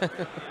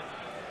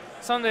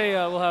 Someday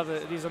we'll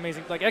have these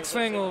amazing, like,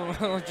 X-Wing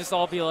will just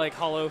all be, like,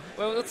 hollow.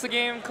 What's the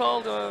game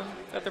called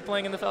that they're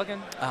playing in the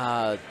Falcon?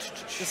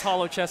 Just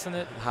hollow chess in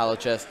it. Hollow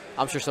chess.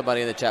 I'm sure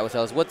somebody in the chat will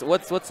tell us.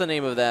 What's the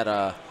name of that?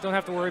 Don't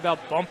have to worry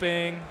about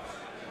bumping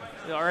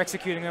or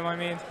executing them, I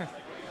mean.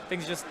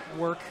 Things just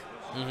work.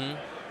 Mm-hmm.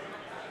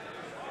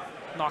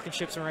 Knocking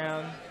ships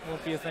around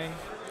won't be a thing.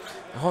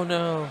 Oh,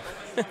 no.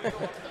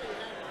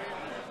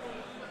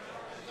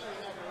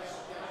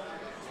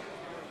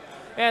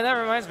 Man, that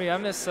reminds me. I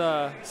miss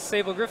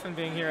Sable Griffin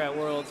being here at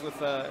Worlds with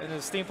in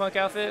his steampunk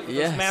outfit with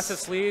those massive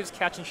sleeves,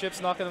 catching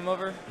ships, knocking them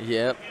over.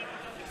 Yep.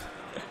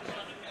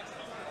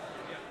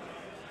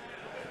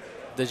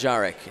 The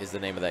Jarek is the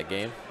name of that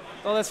game.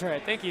 Oh, that's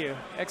right. Thank you,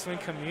 X-Wing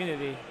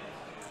community.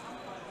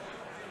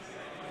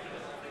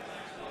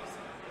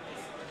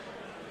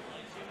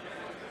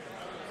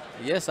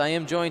 Yes, I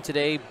am joined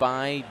today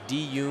by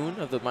D. Yoon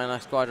of the Meidell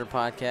Squadron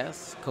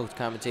podcast,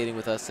 co-commentating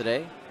with us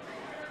today.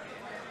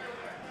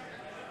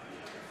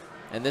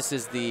 And this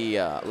is the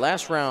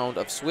last round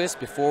of Swiss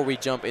before we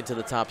jump into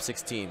the top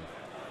 16.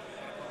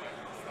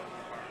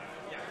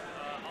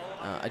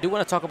 I do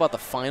want to talk about the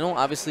final.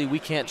 Obviously, we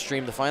can't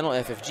stream the final.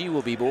 FFG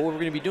will be, but what we're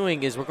going to be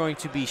doing is we're going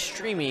to be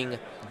streaming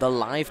the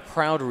live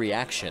crowd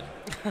reaction.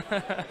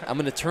 I'm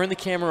going to turn the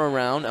camera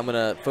around. I'm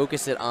going to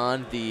focus it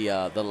on the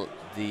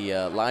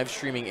live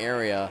streaming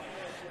area,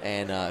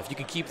 and if you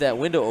can keep that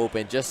window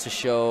open just to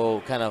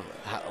show kind of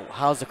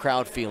how's the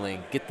crowd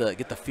feeling, get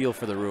the feel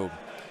for the room.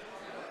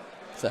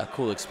 It's a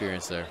cool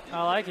experience there.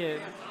 I like it.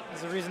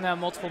 There's a reason to have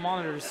multiple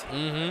monitors.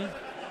 Mm-hmm.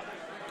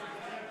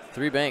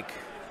 3 bank.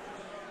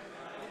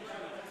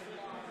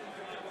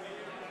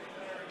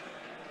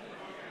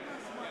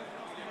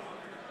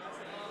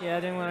 Yeah, I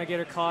didn't want to get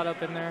her caught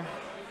up in there.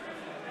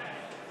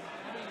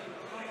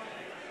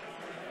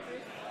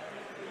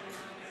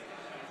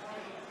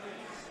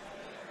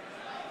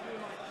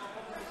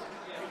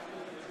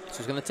 So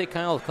it's going to take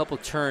Kyle a couple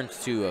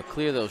turns to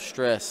clear those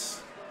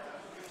stress.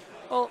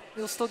 Well,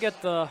 he'll still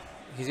get the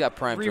He's got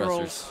prime re-rolls.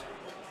 thrusters.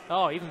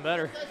 Oh, even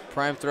better.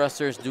 Prime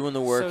thrusters doing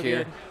the work So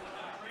here. good.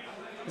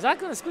 Is that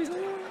going to squeeze me?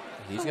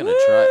 He's going to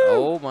try.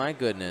 Oh, my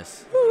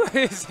goodness.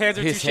 His hands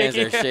are His too hands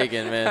shaky. are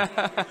shaking, man.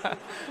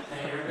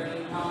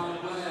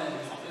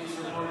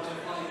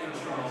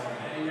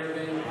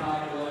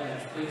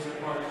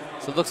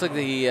 So it looks like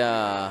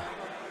the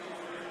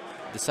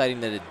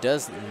deciding that it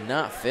does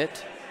not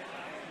fit.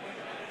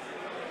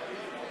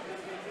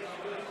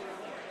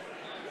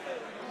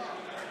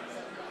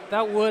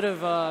 That would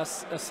have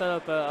set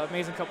up an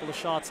amazing couple of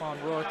shots on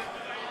Rourke.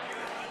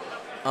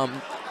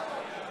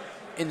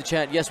 In the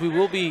chat, yes, we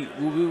will be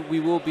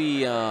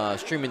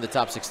streaming the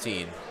top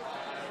 16.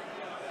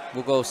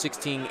 We'll go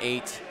 16,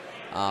 8,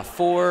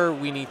 4.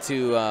 We need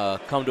to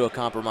come to a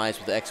compromise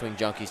with the X-Wing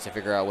junkies to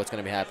figure out what's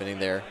going to be happening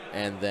there,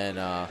 and then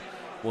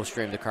we'll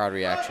stream the crowd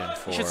reaction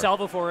for. You should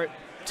salvo for it.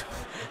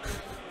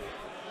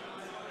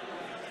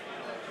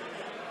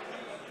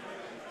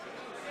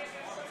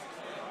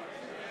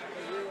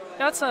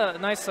 That's a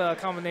nice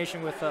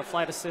combination with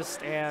flight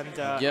assist and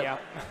Yep.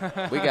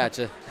 yeah. We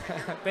gotcha.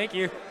 Thank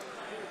you.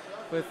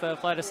 With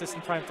flight assist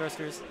and prime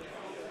thrusters.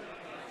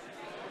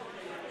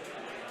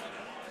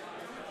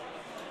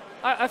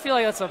 I feel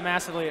like that's a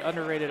massively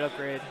underrated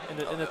upgrade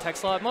in the tech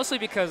slot, mostly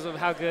because of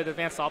how good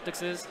advanced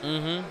optics is.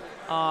 Mm-hmm.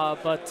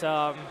 But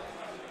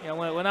you know,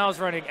 when I was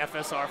running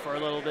FSR for a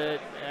little bit,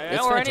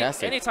 It's or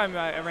fantastic. anytime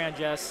I ran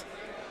Jess,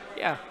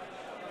 yeah,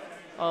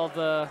 all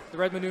the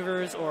red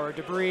maneuvers or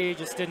debris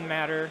just didn't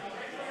matter.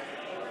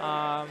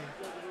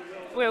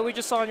 Well, we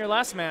just saw in your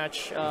last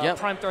match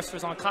prime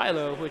thrusters on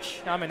Kylo,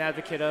 which I'm an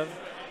advocate of,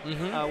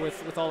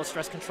 with all the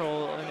stress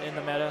control in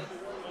the meta.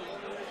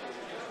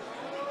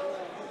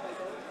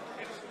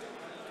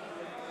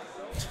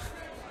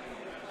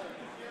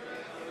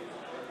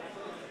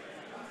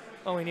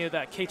 Oh, we knew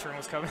that K-turn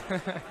was coming.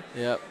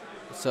 Yep.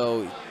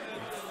 So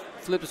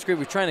flip the script.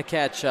 We're trying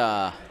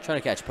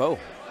to catch Poe.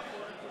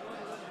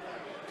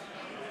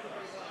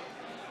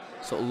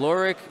 So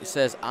Lorik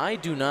says, "I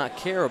do not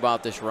care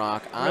about this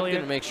rock. I'm going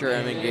to make sure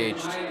I'm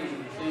engaged."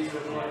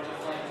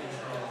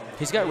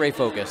 He's got ray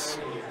focus.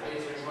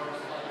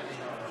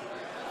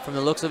 From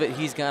the looks of it,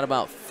 he's got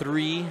about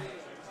 3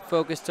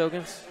 focus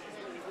tokens.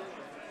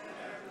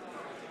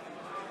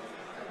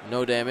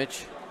 No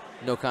damage,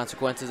 no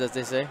consequences, as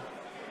they say.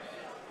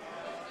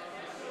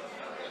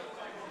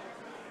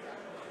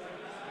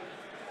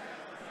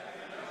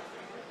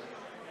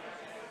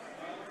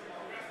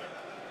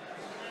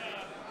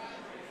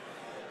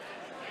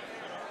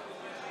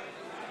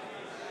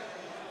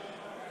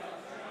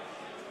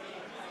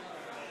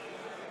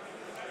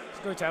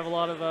 Going to have a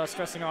lot of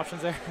stressing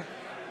options there.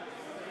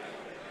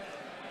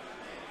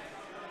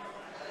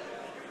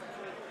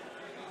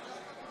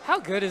 How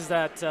good is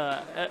that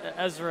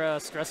Ezra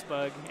stress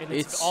bug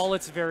in all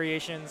its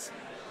variations?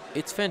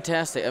 It's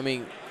fantastic. I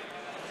mean,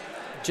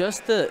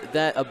 just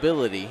that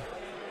ability,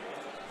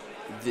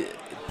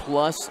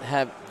 plus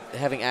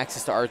having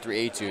access to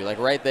R3A2, like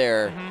right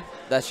there,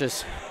 that's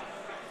just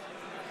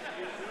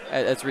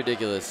that's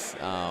ridiculous.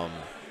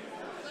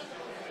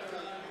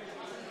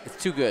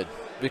 It's too good.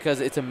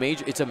 Because it's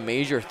a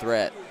major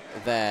threat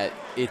that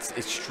it's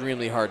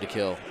extremely hard to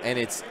kill, and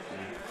it's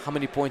how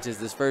many points is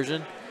this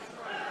version?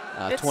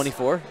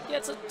 24. Yeah,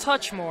 it's a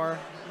touch more.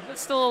 It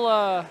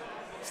still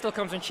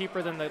comes in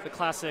cheaper than the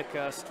classic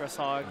stress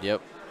hog.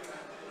 Yep.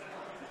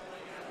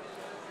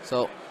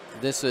 So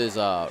this is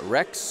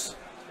Rex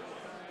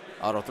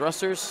auto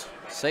thrusters,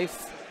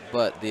 safe,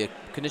 but the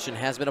condition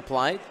has been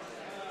applied.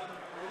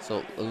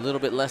 So a little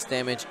bit less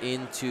damage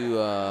into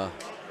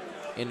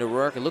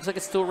Rourke. It looks like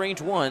it's still range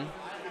 1.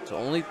 So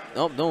only,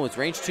 no, it's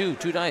range 2,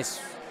 2 dice.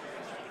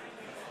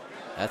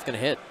 That's gonna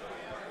hit.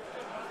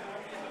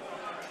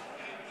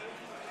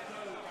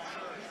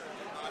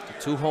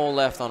 2 hole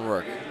left on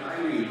Rourke.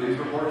 Please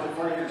report to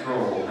flight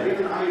control.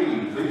 Nathan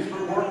Ivey, please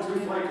report to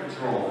flight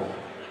control.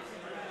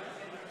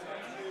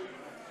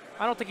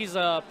 I don't think he's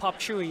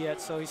popped Chewy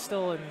yet, so he's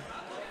still in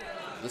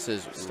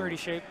sturdy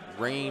shape.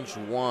 Range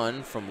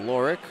 1 from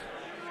Lorik.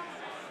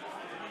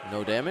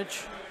 No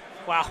damage.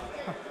 Wow.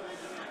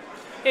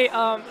 Hey,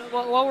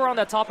 while we're on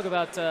that topic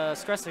about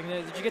stressing,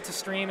 did you get to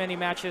stream any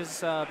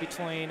matches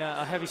between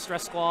a heavy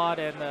stress squad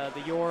and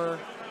the Yor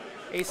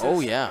Aces?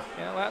 Oh, yeah.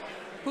 Yeah,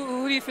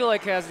 who do you feel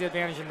like has the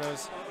advantage in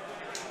those,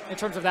 in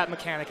terms of that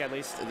mechanic at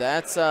least?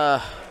 That's,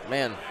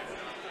 man.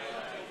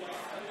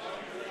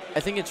 I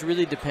think it's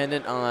really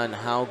dependent on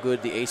how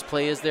good the ace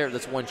play is there.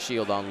 That's 1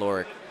 shield on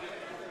Lorik.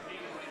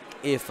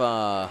 If,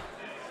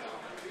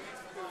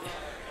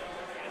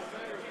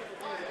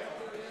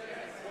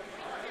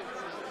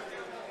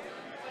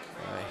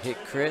 hit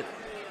crit.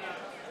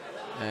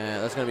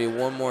 And that's going to be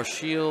one more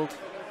shield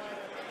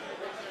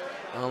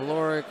on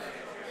Lorik.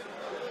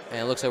 And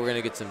it looks like we're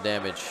going to get some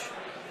damage.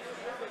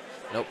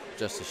 Nope,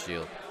 just a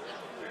shield.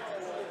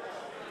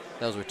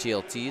 Those were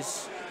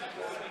TLTs.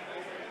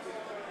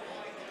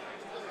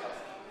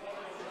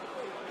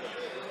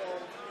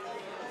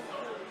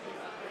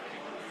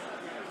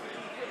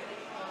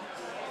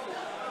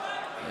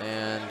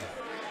 And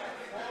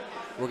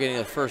we're getting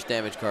the first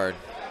damage card.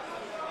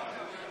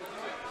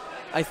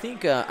 I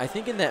think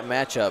in that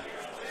matchup,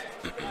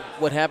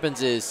 what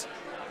happens is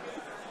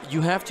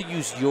you have to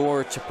use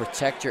Yor to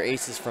protect your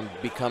aces from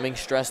becoming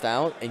stressed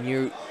out,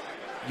 and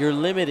you're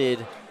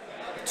limited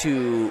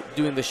to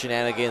doing the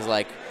shenanigans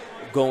like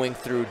going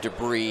through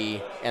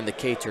debris and the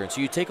K-turn.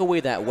 So you take away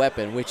that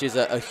weapon, which is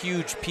a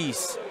huge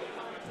piece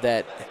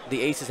that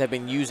the aces have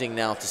been using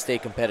now to stay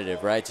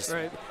competitive, right? Just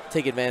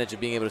take advantage of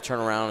being able to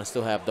turn around and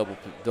still have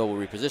double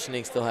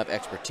repositioning, still have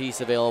expertise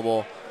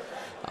available.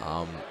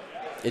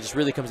 It just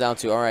really comes down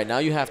to, all right, now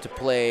you have to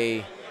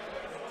play, I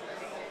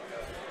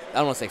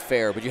don't want to say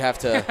fair, but you have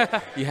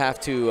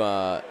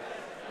to,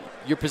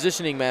 your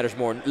positioning matters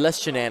more,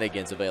 less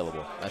shenanigans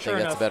available. I think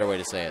that's a better way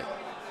to say it.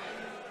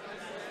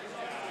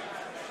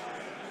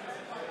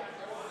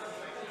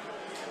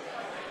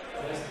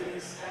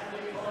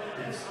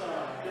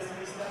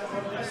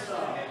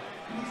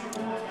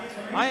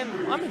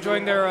 I'm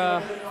enjoying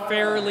their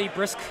fairly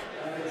brisk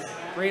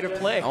rate of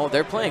play. Oh,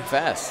 they're playing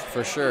fast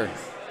for sure.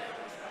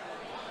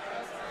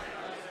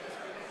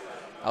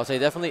 I would say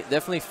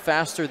definitely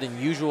faster than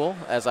usual.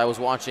 As I was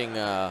watching,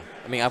 I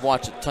mean, I've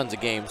watched tons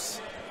of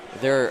games.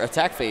 Their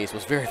attack phase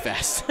was very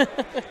fast.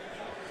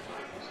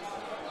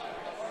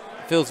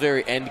 Feels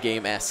very end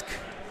game-esque.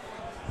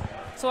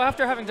 So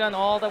after having done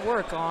all that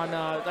work on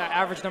that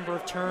average number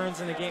of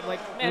turns in the game, like,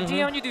 man,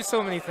 Dion, you do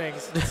so many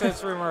things.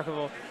 It's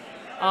remarkable.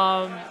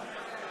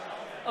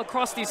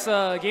 Across these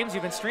games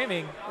you've been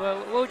streaming,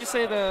 what would you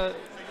say the...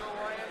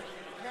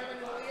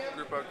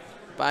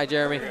 Bye,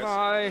 Jeremy.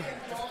 Bye.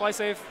 Fly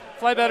safe.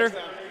 Fly better.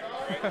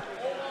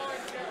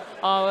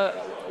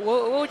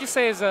 What would you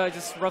say is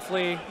just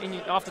roughly,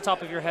 off the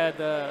top of your head,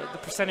 the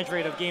percentage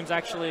rate of games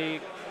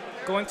actually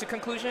going to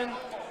conclusion?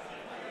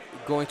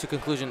 Going to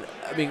conclusion.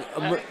 I mean,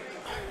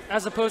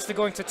 as opposed to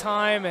going to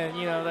time,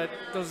 and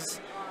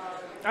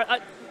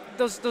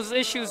those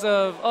issues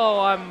of,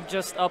 oh, I'm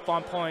just up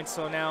on points,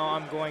 so now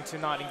I'm going to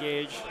not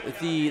engage.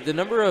 The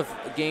number of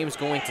games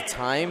going to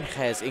time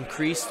has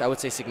increased, I would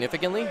say,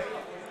 significantly.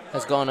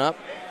 Has gone up.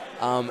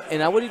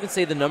 And I would even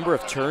say the number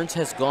of turns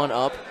has gone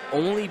up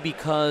only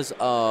because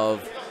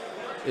of,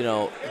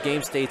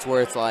 game states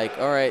where it's like,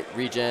 all right,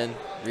 regen.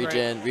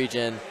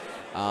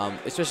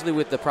 Especially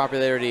with the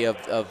popularity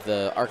of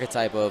the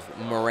archetype of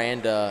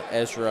Miranda,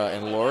 Ezra,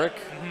 and Lorik.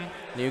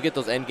 And you get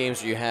those end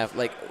games where you have,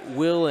 like,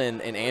 Will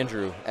and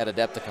Andrew at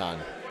Adepticon.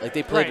 Like,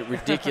 they played a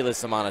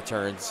ridiculous amount of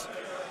turns.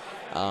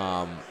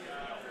 Yeah.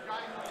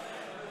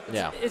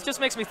 It just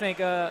makes me think,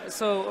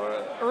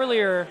 so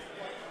earlier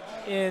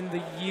in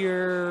the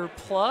year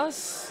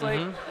plus, like,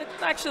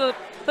 actually,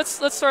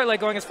 let's start like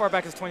going as far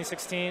back as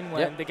 2016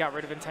 when they got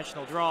rid of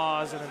intentional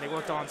draws and then they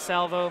worked on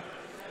salvo.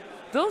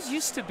 Those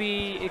used to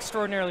be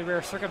extraordinarily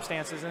rare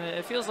circumstances, and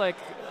it feels like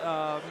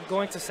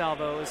going to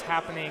salvo is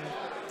happening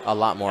a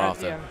lot more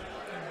often.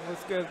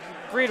 With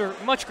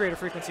much greater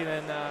frequency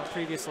than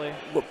previously.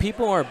 Well,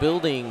 people are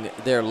building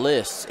their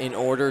lists in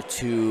order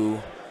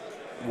to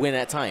win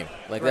at time.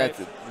 Like that,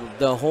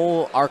 the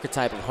whole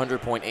archetype of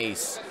 100-point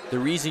ace, the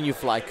reason you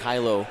fly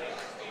Kylo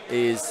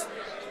is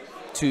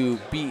to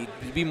be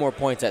more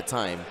points at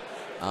time.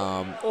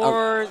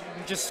 Or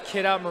just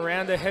kid out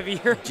Miranda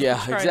heavier.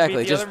 Yeah,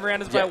 exactly. The other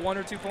Mirandas by 1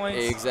 or 2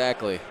 points.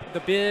 Exactly. The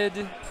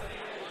bid.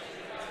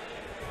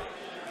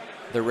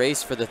 The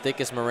race for the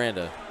thickest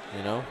Miranda,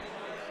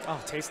 Oh,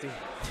 tasty.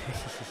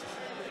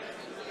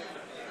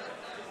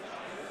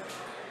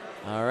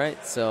 All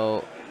right,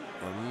 so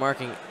we're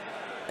marking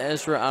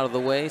Ezra out of the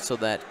way so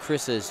that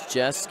Chris's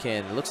Jess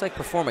can, looks like,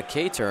 perform a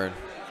K-turn.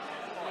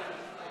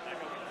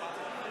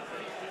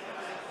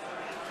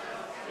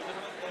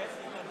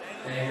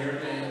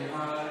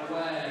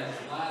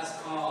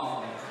 Last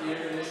call. Your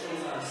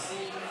initials are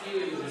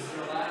CQ. This is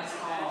your last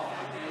call.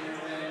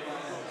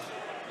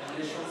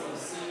 Initials of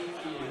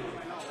CQ.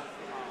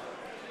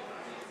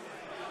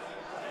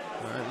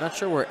 All right, I'm not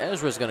sure where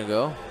Ezra's going to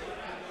go.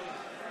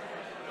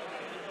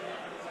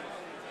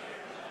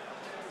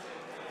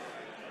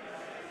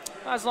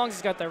 As long as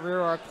he's got that rear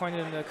arc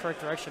pointed in the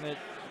correct direction, it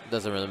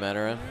doesn't really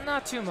matter, huh?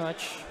 Not too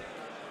much.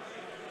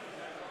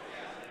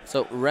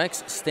 So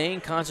Rex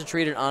staying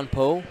concentrated on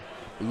Poe,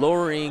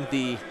 lowering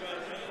the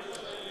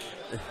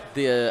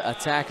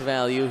attack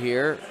value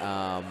here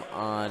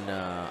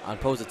on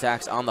Poe's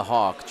attacks on the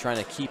Hawk, trying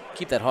to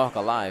keep that Hawk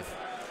alive.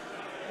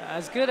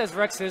 As good as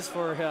Rex is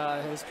for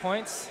his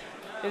points,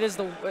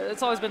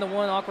 it's always been the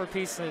one awkward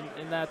piece in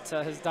that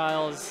his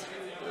dial is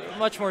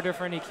much more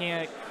different.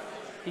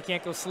 He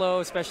can't go slow,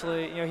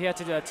 especially, he had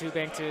to do that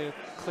 2-bank to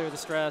clear the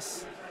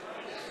stress.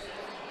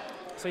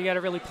 So you got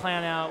to really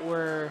plan out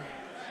where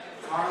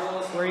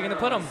Carlos Where are you going to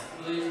put him?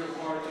 Please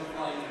report to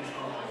flight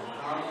control.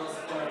 Carlos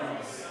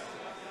Cuernos.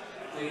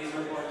 Please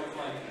report to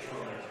flight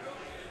control.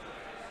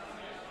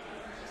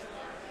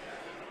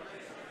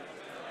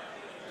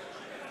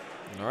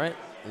 All right,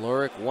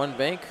 Lorik, one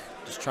bank.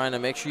 Just trying to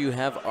make sure you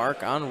have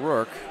arc on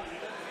Rourke.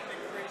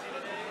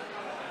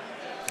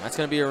 That's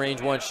going to be a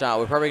range 1 shot.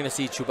 We're probably going to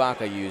see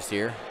Chewbacca used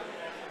here.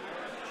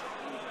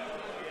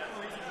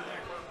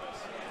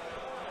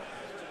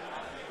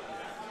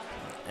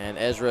 And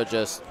Ezra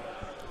just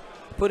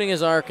putting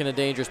his arc in a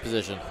dangerous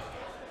position.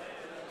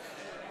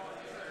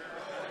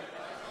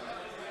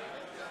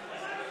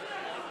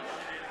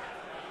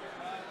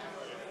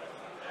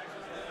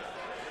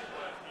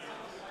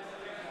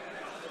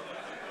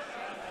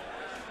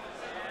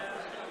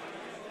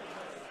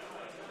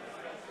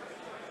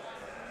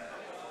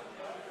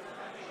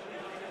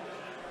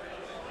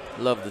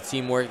 Love the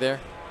teamwork there,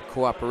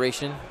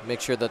 cooperation. Make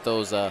sure that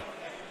those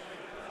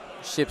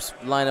ships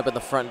line up in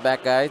the front and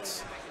back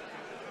guides.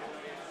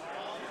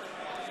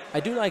 I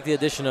do like the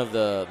addition of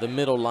the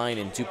middle line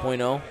in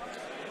 2.0,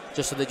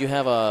 just so that you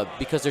have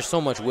because there's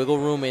so much wiggle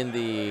room in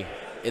the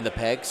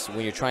pegs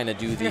when you're trying to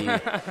do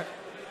the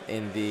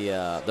in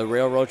the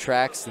railroad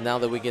tracks. Now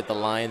that we get the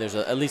line, there's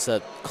at least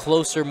a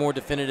closer, more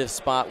definitive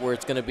spot where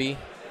it's going to be,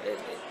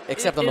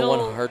 except on the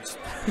one hertz.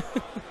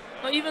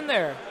 Well, even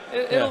there,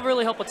 it'll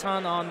really help a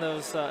ton on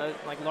those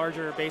like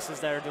larger bases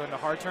that are doing the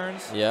hard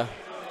turns. Yeah.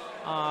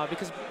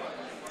 Because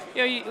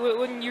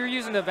when you're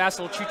using the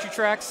Vassal choo-choo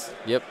tracks.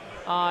 Yep.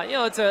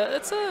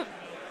 It's a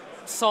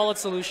solid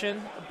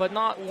solution, but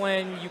not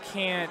when you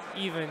can't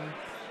even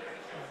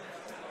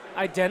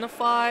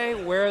identify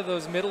where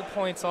those middle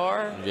points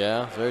are.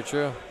 Yeah, very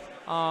true.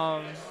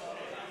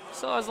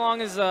 So as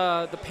long as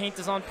the paint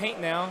is on paint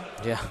now.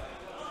 Yeah.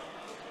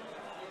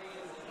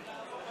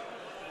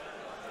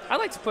 I'd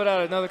like to put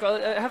out another.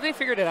 Have they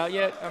figured it out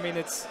yet? I mean,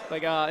 it's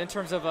like in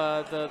terms of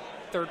the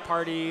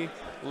third-party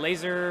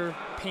laser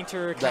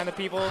painter kind of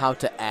people. How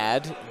to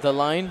add the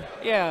line?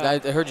 Yeah.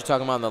 I heard you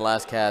talking about in the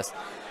last cast.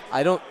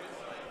 I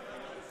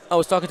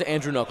was talking to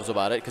Andrew Knuckles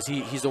about it because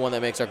he's the one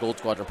that makes our Gold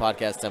Squadron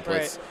podcast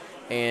templates. Right.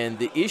 And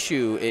the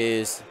issue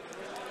is,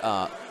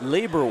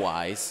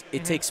 labor-wise,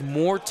 it takes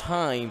more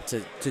time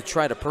to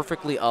try to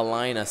perfectly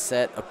align a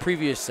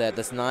previous set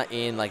that's not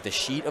in like the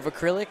sheet of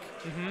acrylic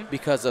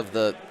because of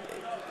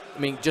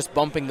just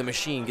bumping the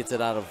machine gets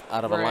it out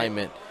of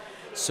alignment.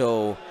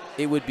 So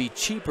it would be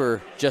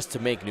cheaper just to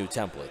make new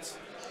templates.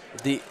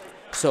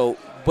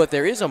 But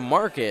there is a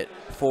market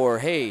for,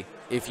 hey,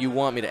 if you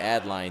want me to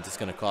add lines, it's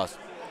going to cost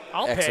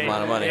X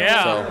amount of money.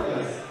 Yeah.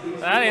 So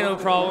that ain't no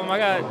problem. I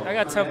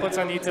got templates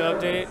I need to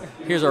update.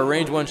 Here's our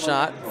range 1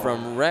 shot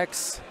from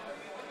Rex.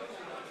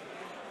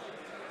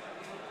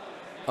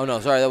 Oh no,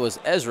 sorry, that was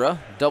Ezra.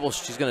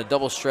 She's going to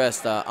double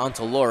stress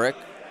onto Lorik.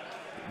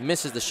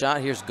 Misses the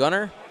shot. Here's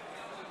Gunner.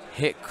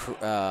 Hit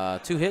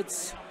 2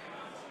 hits.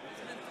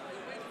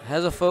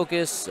 Has a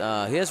focus. He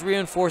has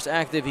reinforce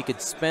active. He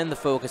could spend the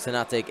focus and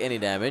not take any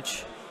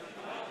damage.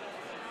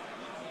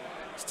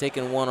 He's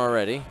taken 1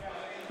 already.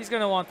 He's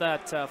going to want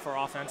that for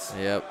offense.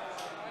 Yep.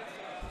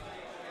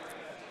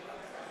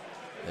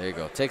 There you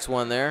go. Takes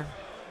 1 there.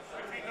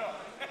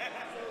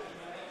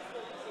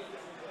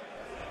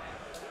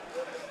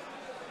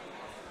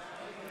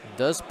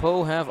 Does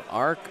Poe have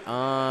arc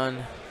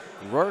on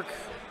Rourke?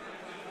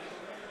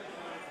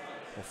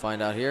 We'll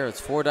find out here. It's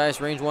 4 dice,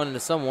 range 1 into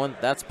someone.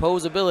 That's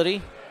Poe's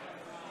ability.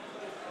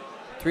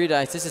 3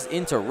 dice. This is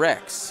into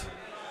Rex.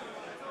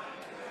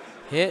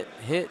 Hit.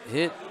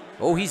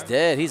 Oh, he's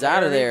dead. He's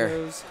out of there.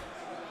 Goes.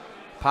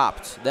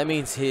 Popped. That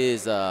means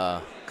his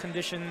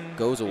condition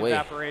goes away.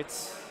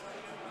 Evaporates.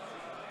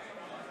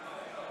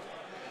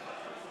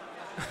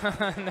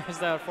 And there's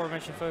that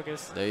aforementioned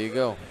focus. There you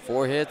go.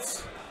 4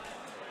 hits.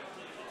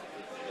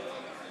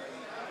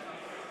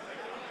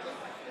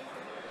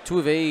 2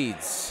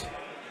 evades.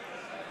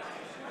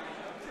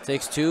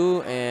 Takes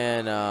 2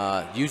 and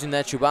using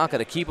that Chewbacca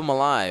to keep him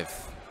alive.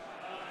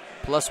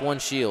 +1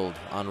 shield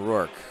on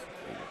Rourke.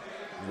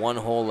 1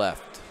 hole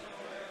left.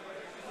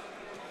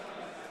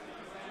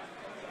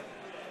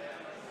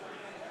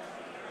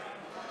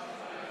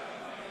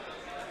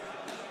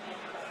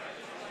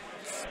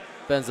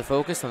 Spends the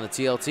focus on the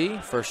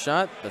TLT. First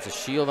shot. That's a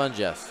shield on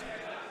Jess.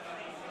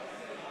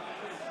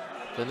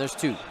 Then there's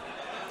 2.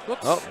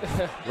 Whoops.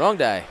 Oh, wrong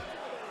die.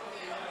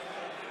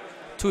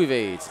 2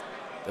 evades.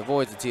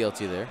 Avoids the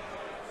TLT there.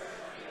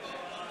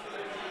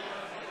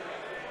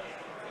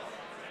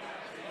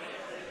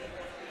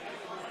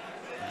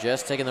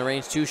 Jess taking the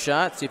range 2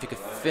 shot. See if he could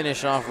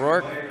finish off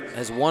Rourke.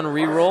 Has 1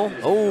 reroll.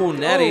 Oh,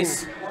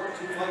 natties.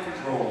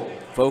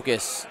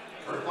 Focus.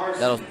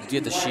 That'll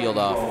get the shield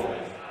off.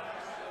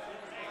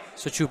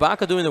 So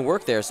Chewbacca doing the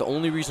work there. It's the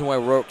only reason why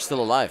Rourke's still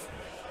alive.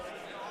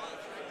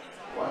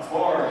 Once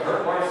more,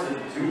 Kurt Larson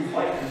to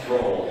flight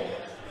control.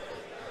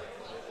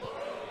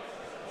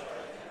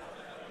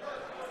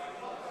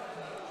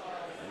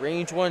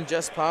 Range 1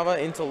 Jess Pava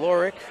into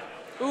Lorik.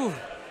 Ooh.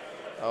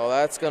 Oh,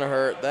 that's going to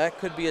hurt. That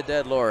could be a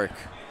dead Lorik.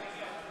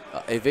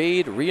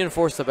 Evade,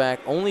 reinforce the back.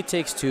 Only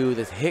takes 2.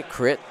 The hit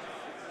crit.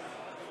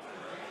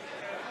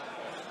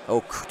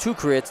 Oh, 2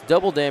 crits,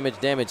 double damage,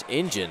 damage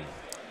engine.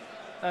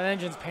 That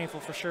engine's painful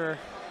for sure.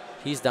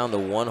 He's down to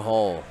 1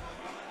 hull.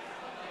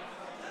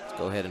 Let's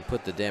go ahead and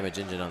put the damage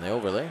engine on the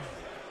overlay.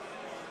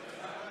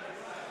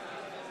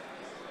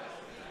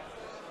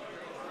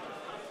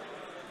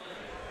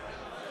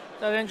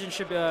 That engine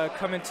should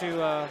come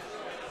into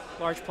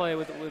large play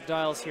with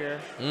Dials here.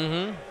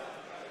 Mm-hmm.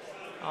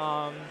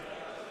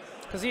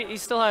 Because he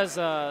still has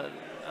a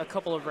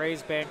couple of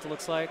rays banked, it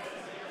looks like.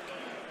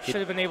 Should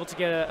have been able to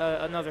get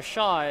another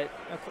shot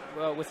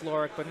with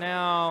Lorik, but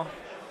now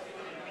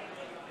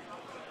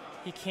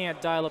he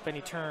can't dial up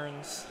any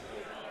turns.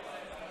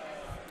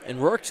 And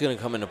Rourke's going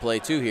to come into play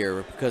too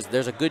here because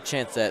there's a good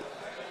chance that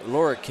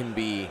Lorik can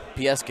be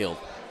PS killed.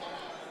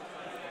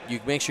 You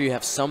make sure you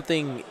have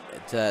something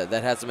that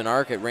has him in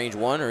arc at range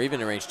 1 or even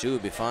in range 2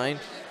 would be fine.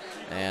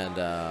 And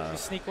you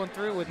sneak one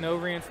through with no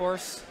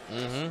reinforce.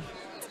 Mm-hmm.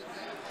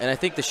 And I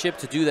think the ship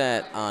to do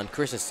that on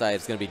Chris's side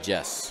is going to be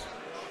Jess.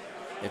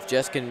 If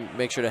Jess can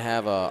make sure to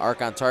have a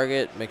arc on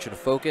target, make sure to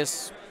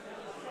focus,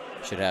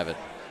 should have it.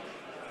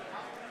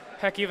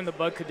 Heck, even the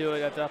bug could do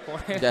it at that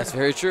point. That's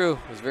very true.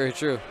 That's very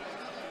true.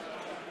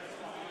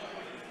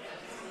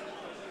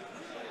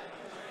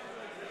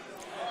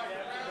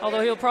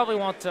 Although he'll probably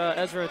want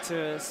Ezra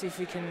to see if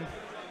he can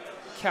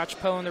catch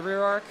Poe in the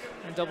rear arc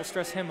and double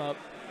stress him up.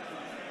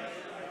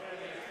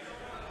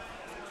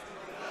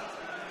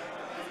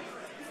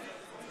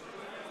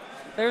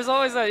 There's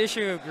always that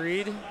issue of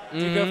greed. Do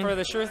you go for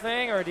the sure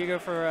thing or do you go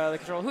for the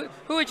control?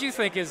 Who would you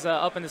think is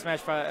up in this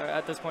match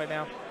at this point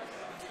now?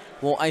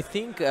 Well, I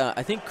think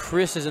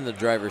Chris is in the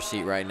driver's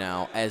seat right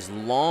now as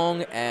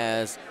long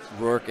as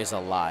Rourke is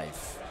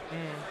alive.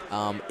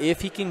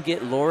 If he can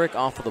get Lorik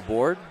off of the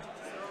board,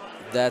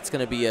 that's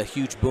going to be a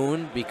huge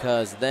boon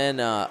because then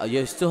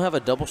you still have a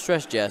double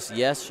stress Jess.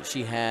 Yes,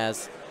 she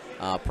has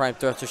prime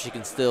thruster. She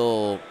can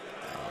still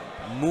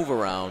move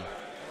around,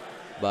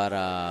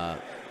 but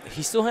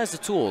he still has the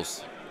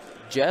tools.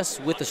 Jess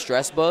with the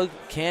stress bug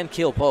can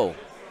kill Poe.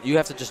 You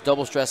have to just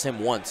double stress him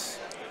once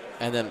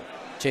and then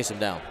chase him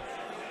down.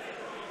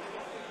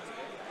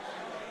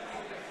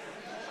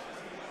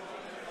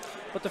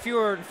 But the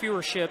fewer and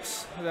fewer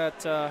ships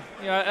that,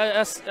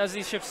 as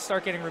these ships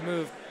start getting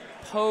removed,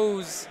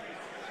 Poe's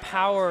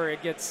power,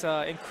 it gets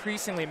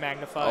increasingly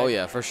magnified. Oh,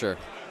 yeah, for sure.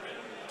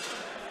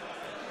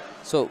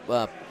 So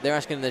they're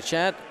asking in the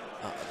chat,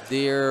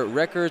 their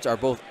records are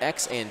both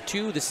X and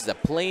 2. This is a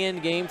play-in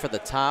game for the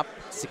top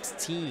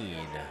 16.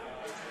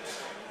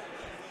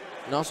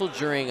 And also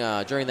during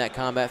that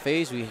combat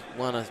phase, we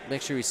want to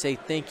make sure we say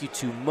thank you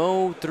to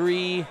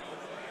Mo3.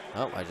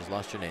 Oh, I just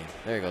lost your name.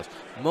 There he goes.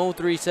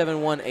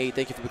 Mo3718.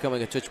 Thank you for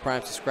becoming a Twitch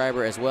Prime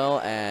subscriber, as well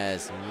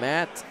as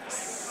Matt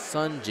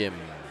Sunjim.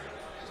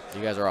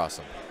 You guys are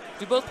awesome.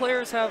 Do both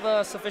players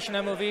have sufficient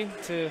MOV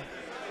to?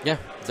 Yeah,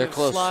 they're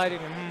close. Slide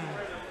and,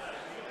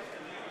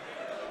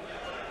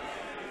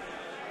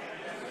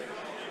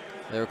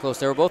 They were close.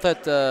 They were both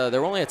at. They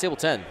were only at table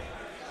 10.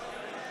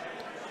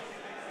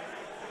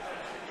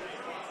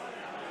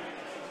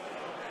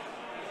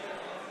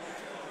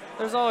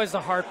 There's always the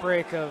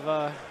heartbreak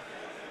of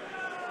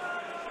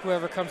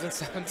whoever comes in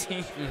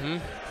 17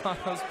 on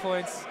those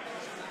points.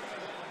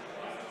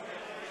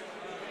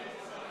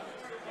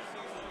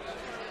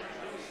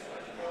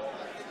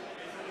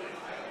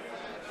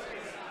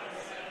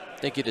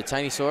 Thank you to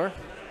Tiny Sore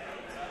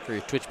for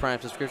your Twitch Prime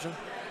subscription.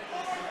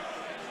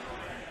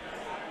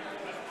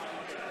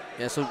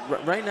 Yeah, so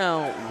right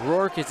now,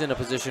 Rourke is in a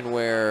position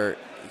where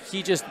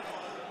he just,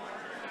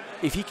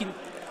 if he can,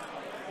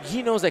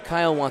 he knows that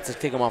Kyle wants to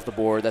take him off the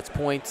board. That's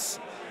points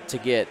to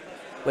get.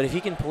 But if he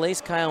can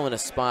place Kyle in a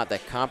spot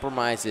that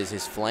compromises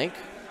his flank,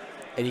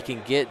 and he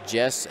can get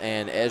Jess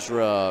and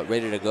Ezra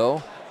ready to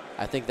go,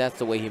 I think that's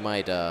the way he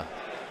might go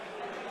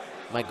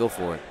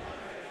for it.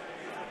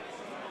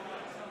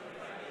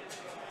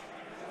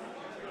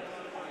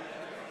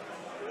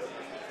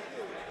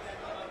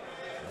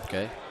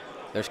 Okay.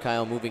 There's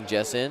Kyle moving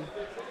Jess in.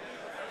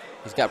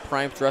 He's got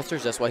prime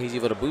thrusters. That's why he's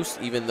able to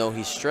boost, even though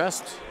he's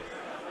stressed.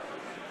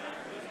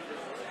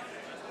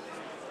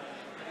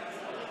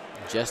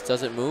 Jess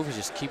doesn't move. He's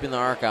just keeping the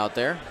arc out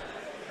there.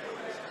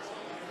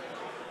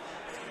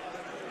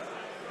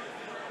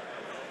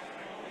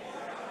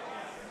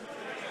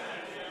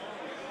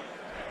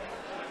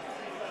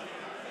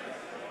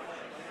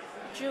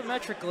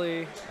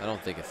 Geometrically, I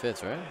don't think it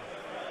fits, right?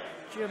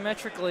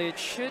 Geometrically, it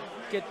should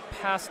get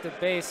past the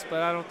base,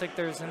 but I don't think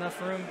there's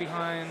enough room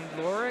behind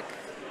Lorik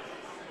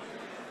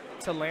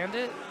to land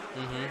it.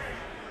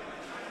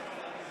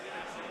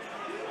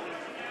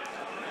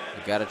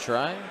 You gotta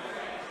try.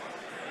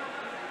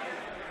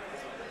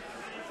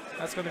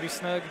 That's going to be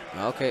snug.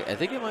 Okay, I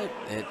think it might.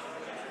 It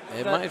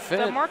might fit.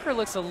 That marker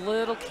looks a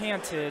little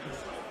canted.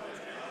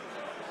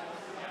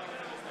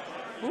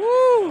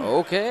 Woo!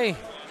 Okay.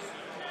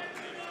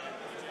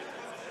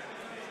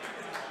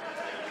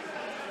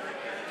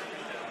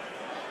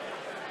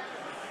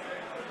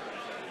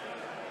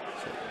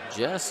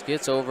 Jess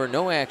gets over,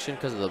 no action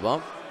because of the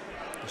bump.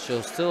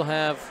 She'll still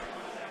have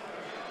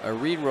a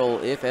read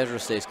roll if Ezra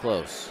stays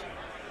close.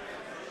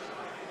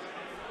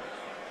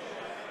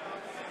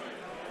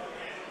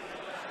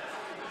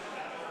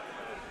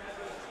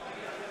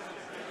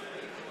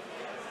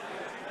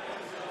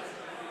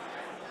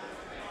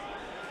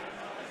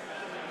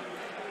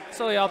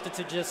 So he opted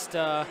to just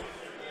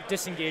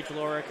disengage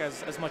Lorik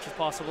as much as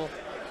possible.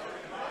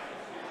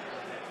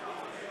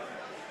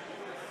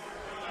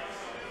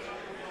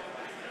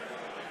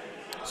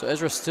 So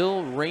Ezra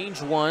still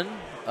range 1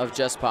 of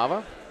Jess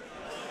Pava.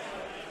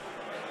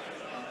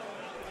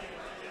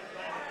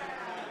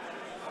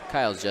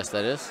 Kyle's Jess,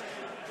 that is.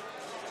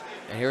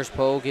 And here's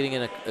Poe getting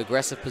in an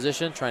aggressive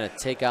position, trying to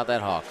take out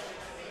that Hawk.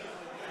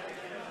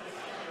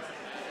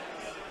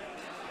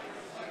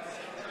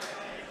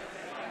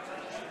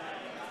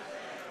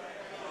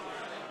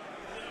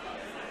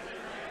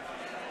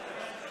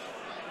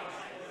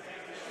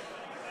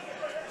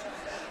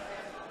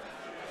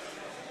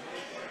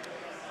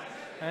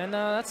 And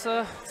that's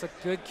a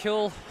good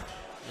kill.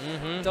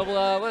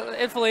 Double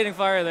inflating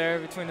fire there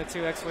between the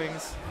two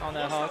X-Wings on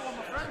that Hawk.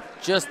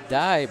 Just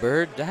die,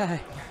 bird,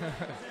 die.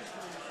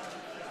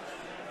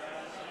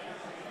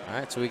 All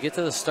right, so we get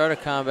to the start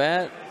of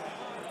combat.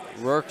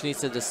 Rourke needs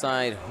to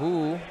decide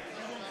who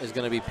is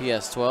going to be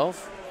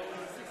PS12.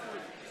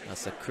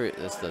 That's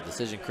the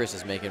decision Chris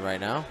is making right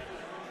now.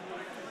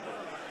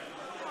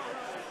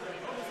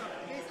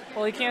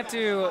 Well, he can't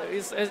do.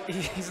 He's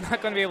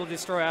not going to be able to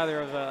destroy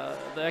either of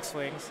the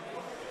X-Wings.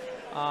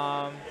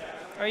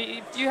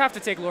 You have to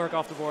take Lorik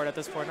off the board at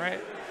this point, right?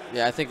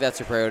 Yeah, I think that's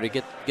your priority.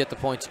 Get the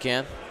points you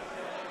can.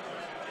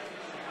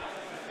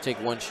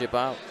 Take one ship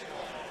out.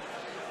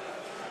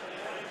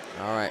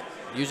 All right,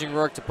 using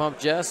Rourke to pump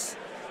Jess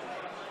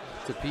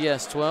to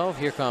PS12.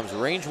 Here comes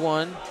range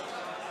 1.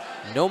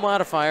 No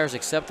modifiers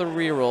except the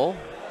reroll.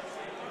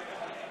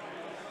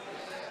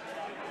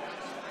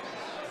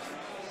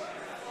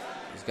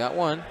 He's got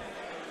 1.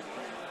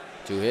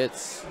 2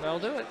 hits. That'll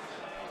do it.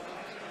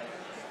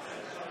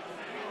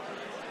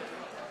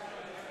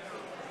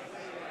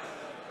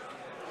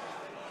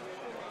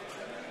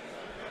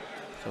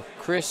 So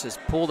Chris is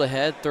pulled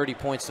ahead, 30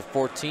 points to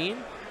 14.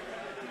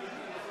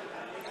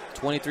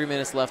 23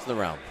 minutes left in the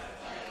round.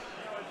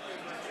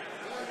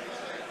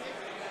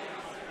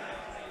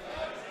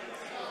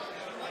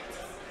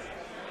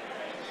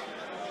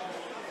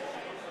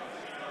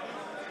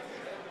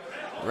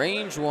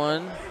 Range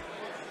 1.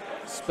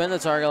 Spend the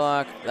target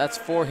lock. That's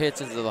 4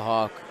 hits into the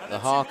Hawk. The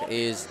Hawk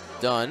is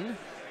done.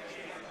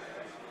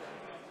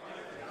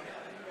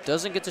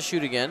 Doesn't get to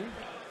shoot again.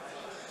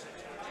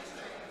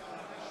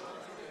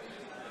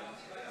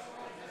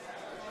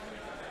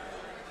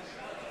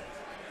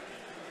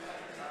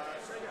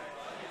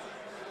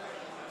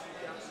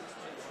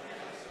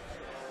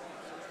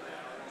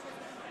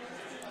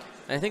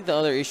 I think the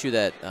other issue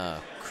that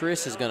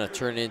Chris is going to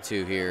turn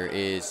into here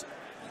is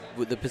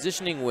with the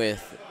positioning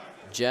with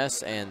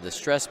Jess and the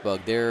stress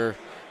bug. They're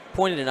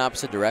pointed in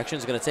opposite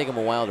directions. It's going to take them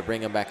a while to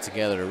bring them back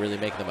together to really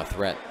make them a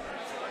threat.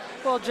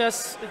 Well,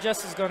 Jess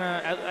is going to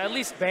at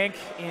least bank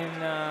in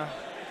to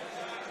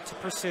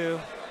pursue.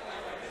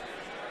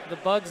 The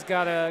bug's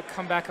got to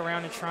come back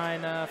around and try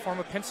and form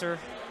a pincer.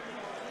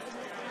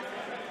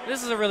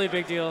 This is a really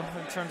big deal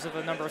in terms of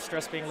the number of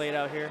stress being laid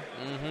out here.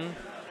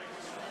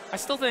 I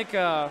still think,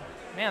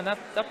 man,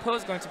 that Poe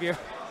is going to be a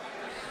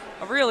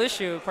real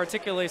issue,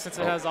 particularly since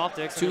it has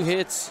optics. 2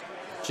 hits.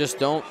 Just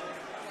don't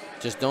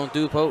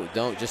do Poe.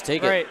 Don't just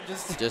take it.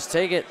 Just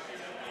take it.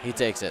 He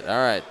takes it. All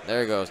right,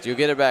 there it goes. You'll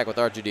get it back with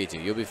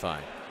R2D2. You'll be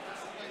fine.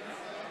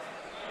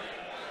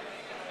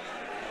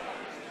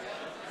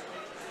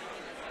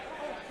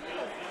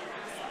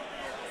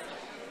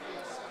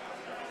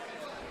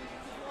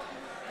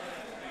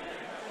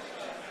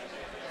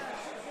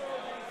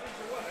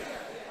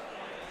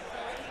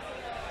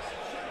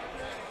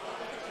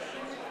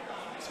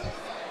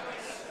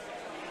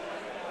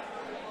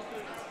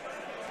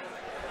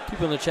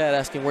 People in the chat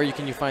asking where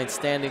can you find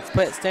standings.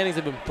 Standings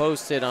have been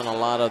posted on a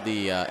lot of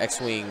the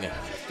X-Wing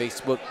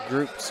Facebook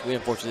groups. We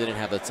unfortunately didn't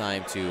have the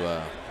time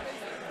to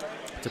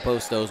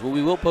post those, but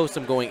we will post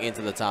them going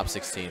into the top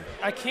 16.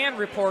 I can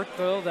report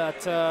though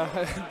that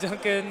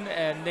Duncan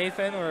and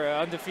Nathan were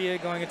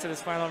undefeated going into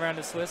this final round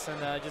of Swiss,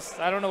 and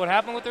I don't know what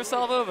happened with their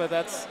salvo, but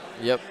that's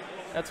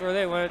where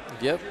they went.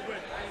 Yep.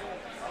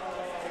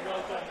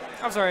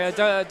 I'm sorry,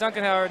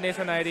 Duncan Howard,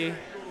 Nathan Idy,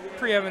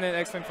 preeminent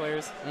X-Wing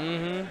players.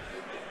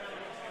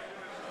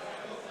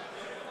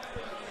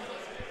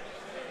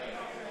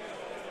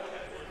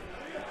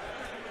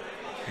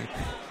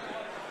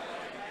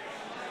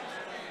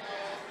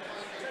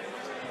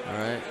 All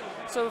right.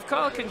 So if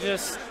Kyle can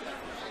just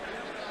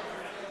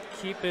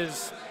keep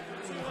his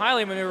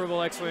highly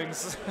maneuverable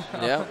X-Wings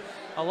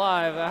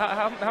alive,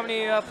 how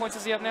many points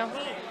does he have now?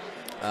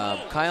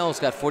 Kyle's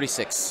got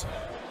 46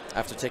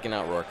 after taking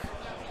out Rourke.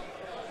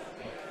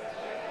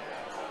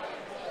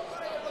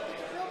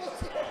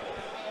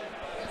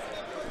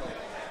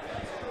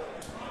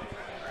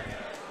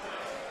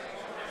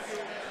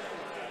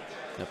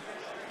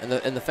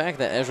 Yep. And the fact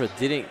that Ezra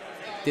didn't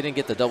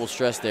get the double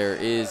stress there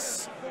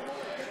is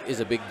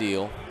a big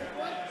deal,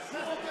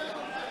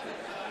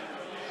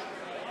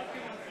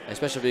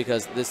 especially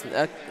because this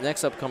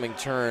next upcoming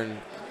turn,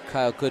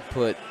 Kyle could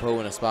put Poe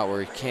in a spot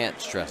where he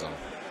can't stress him.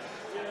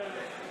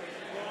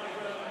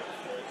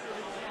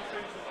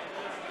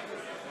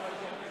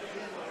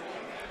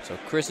 So So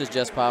Chris's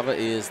Jespava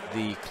is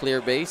the clear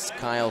base.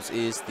 Kyle's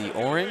is the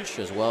orange,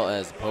 as well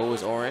as Poe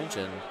is orange.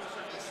 And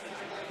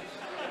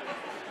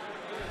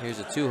here's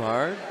a 2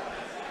 hard.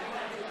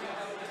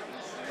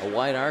 A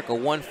wide arc, a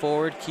 1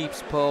 forward,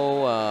 keeps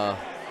Poe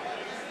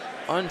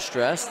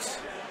unstressed.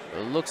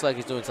 It looks like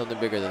he's doing something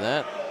bigger than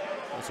that.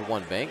 That's a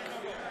 1 bank.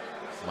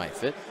 Might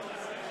fit.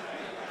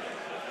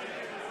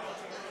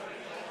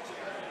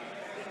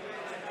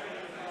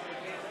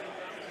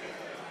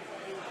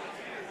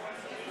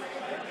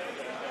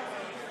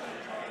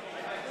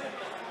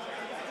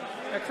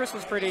 Yeah, Chris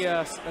was pretty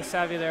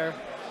savvy there.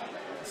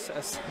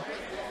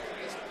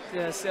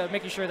 Yes,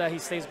 making sure that he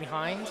stays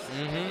behind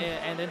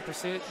and in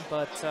pursuit.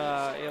 But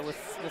yeah, with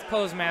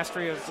Poe's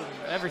mastery of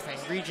everything,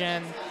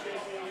 regen,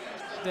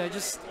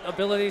 just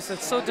abilities,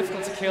 it's so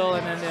difficult to kill.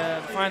 And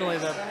then finally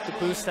the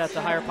boost at the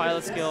higher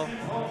pilot skill.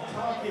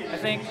 I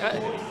think,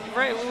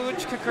 right,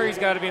 which Kakuri's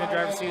got to be in the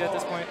driver's seat at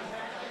this point.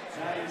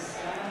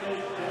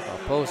 Oh,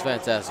 Poe's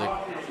fantastic.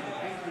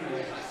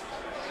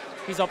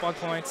 He's up on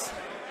points.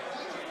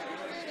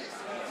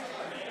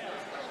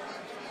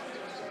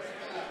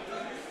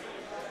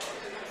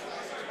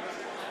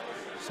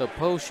 So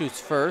Poe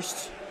shoots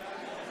first.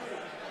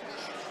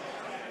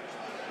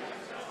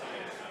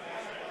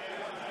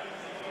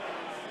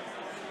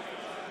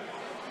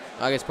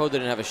 I guess Poe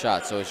didn't have a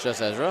shot, so it's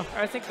just Ezra.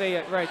 I think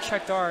they,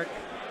 checked art.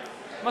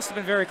 Must have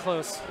been very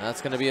close.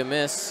 That's going to be a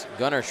miss.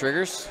 Gunner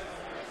triggers.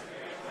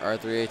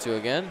 R3A2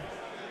 again.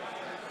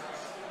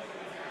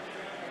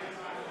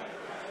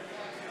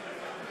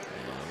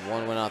 And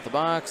 1 went out the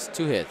box.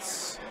 2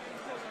 hits.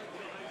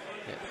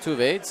 Yeah, 2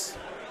 evades.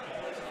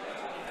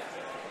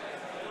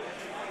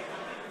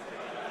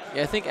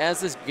 Yeah, I think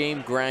as this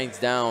game grinds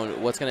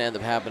down, what's going to end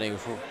up happening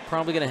is we're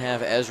probably going to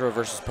have Ezra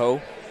versus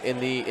Poe in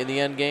the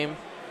end game.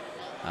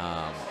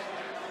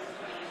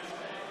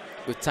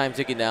 With time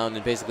ticking down,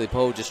 and basically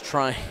Poe just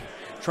trying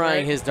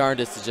his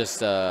darndest to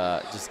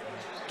just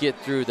get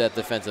through that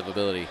defensive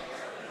ability.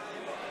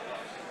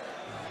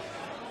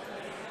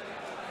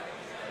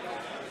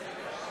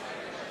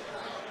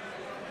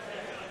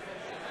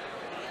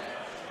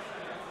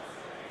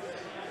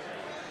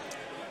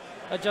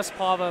 A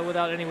Jespava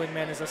without any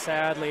wingman is a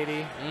sad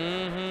lady.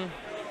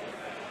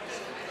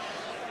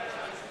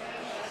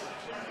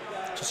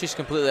 So she's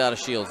completely out of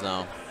shields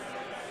now.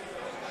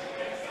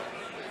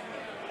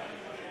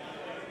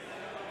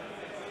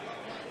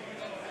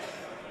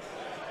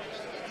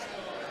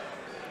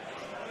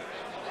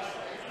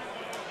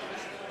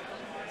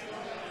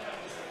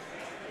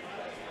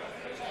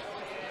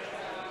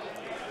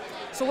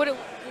 So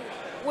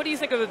what do you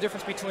think of the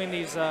difference between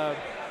these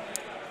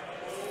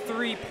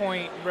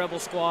 3-point Rebel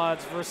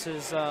squads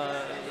versus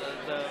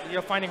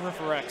the finding room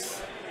for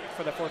Rex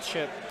for the 4th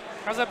ship?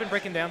 How's that been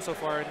breaking down so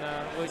far,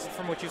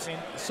 from what you've seen?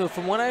 So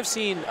from what I've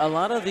seen, a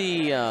lot of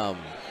the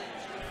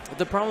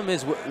problem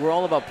is we're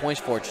all about points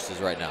fortresses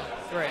right now.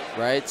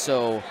 Right.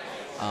 So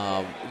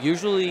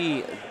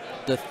usually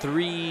the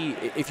 3,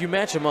 if you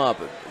match them up,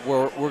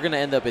 we're going to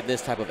end up in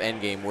this type of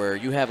end game where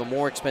you have a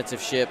more expensive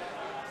ship,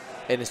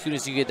 and as soon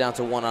as you get down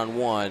to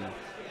 1-on-1,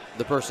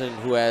 the person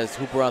who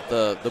brought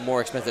the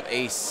more expensive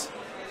ace,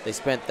 they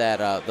spent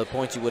that the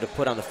points you would have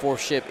put on the 4th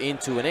ship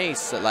into an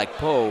ace like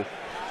Poe.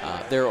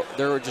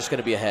 They're just going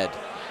to be ahead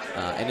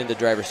and in the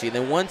driver's seat.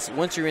 And then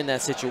once you're in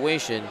that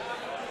situation,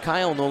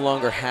 Kyle no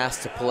longer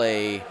has to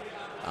play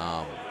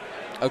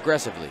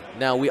aggressively.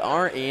 Now we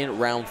are in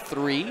round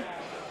 3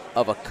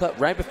 of a cut,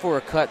 right before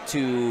a cut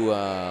to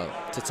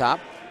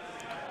top.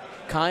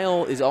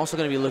 Kyle is also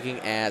going to be looking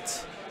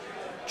at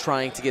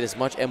trying to get as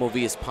much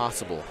MOV as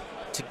possible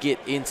to get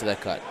into that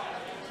cut.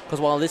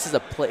 Because while this is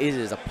it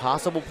is a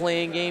possible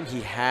playing game,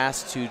 he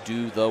has to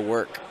do the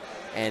work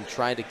and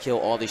try to kill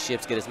all these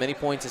ships, get as many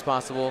points as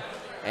possible,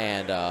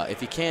 and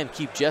if he can,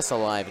 keep Jess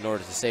alive in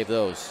order to save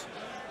those.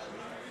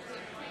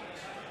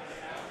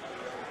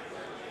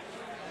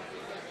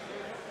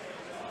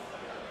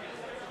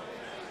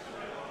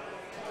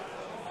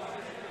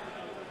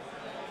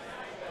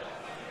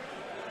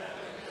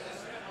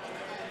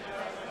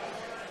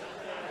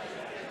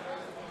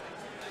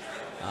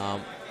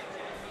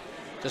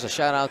 Just a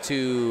shout out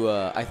to,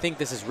 I think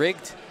this is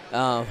rigged,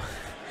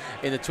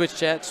 in the Twitch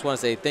chat. Just want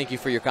to say thank you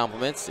for your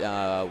compliments.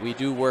 We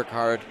do work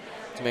hard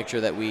to make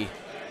sure that we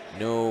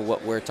know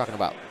what we're talking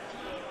about.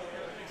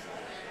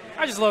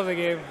 I just love the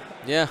game.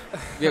 Yeah,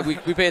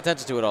 we pay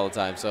attention to it all the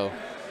time, so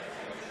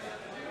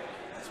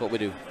that's what we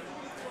do.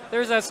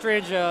 There's that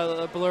strange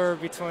blur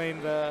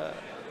between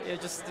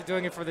just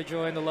doing it for the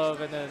joy and the love,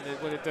 and then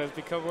when it does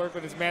become work,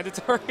 when it's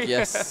mandatory.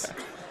 Yes.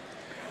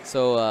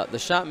 So the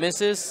shot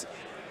misses.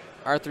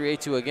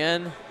 R3A2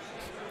 again.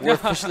 We're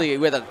officially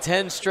with a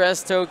 10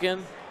 stress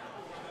token.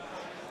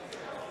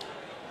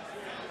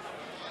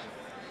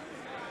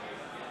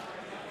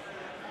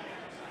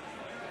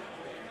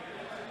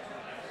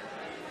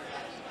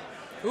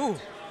 Ooh.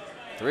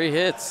 3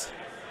 hits.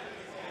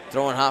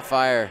 Throwing hot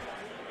fire.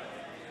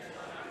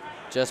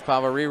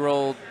 Jespava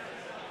rerolled.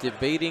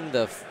 Debating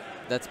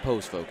that's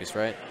post focus,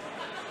 right?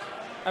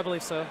 I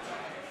believe so.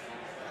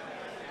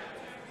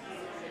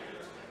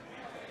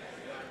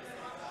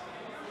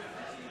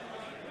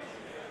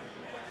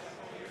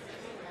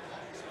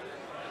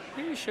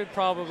 He should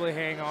probably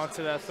hang on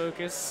to that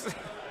focus.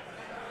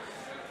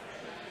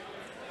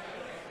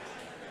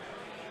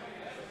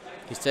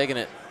 He's taking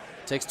it.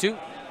 Takes 2.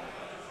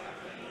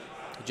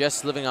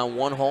 Jess living on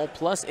 1 hull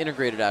plus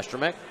integrated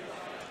astromech.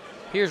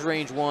 Here's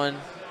range 1.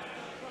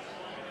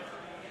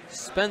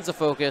 Spends the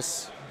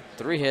focus.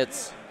 3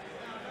 hits.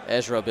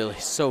 Ezra ability,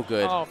 so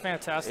good. Oh,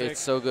 fantastic. It's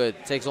so good.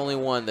 Takes only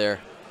 1 there.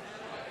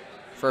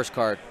 First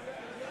card.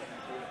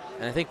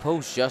 And I think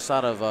Poe's just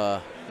out of,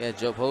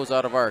 Poe's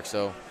out of arc,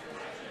 so.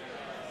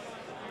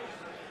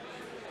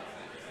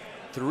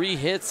 3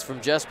 hits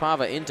from Jess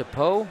Pava into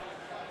Poe.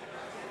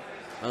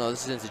 Oh no,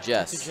 this is into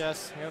Jess. Into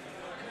Jess, yep.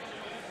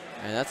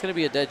 And that's going to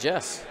be a dead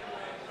Jess.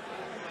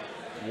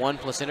 1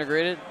 plus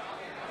integrated.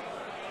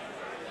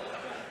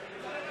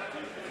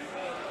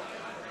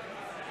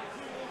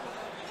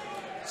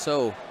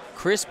 So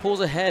Chris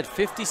pulls ahead,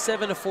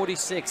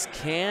 57-46.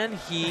 Can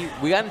he?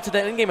 We got into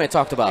that end game I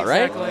talked about,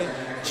 exactly.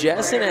 right?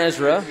 Jess and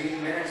Ezra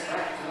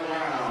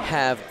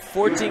have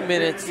 14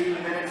 minutes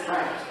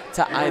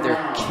to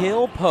either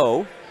kill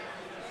Poe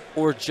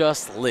or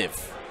just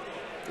live.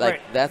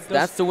 Like right.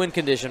 that's the win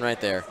condition right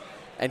there.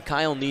 And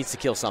Kyle needs to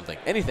kill something,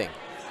 anything.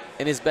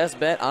 And his best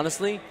bet,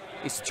 honestly,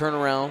 is to turn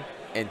around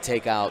and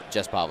take out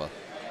Jess Pava.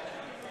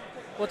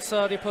 What's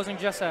the opposing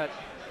Jess at?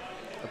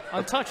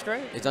 Untouched,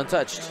 right? It's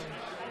untouched.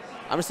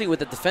 Honestly, with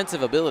the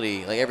defensive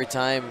ability, like every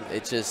time,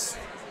 it's just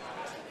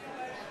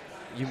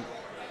you.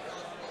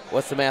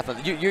 What's the math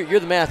on? You're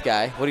the math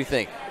guy. What do you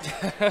think?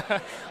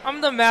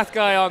 I'm the math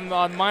guy on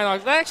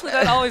mine. Actually,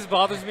 that always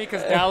bothers me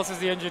because Dallas is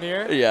the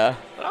engineer. Yeah.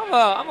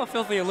 But I'm a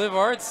filthy live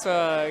arts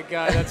guy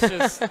that's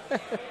just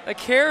that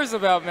cares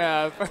about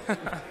math.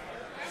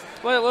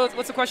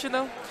 What's the question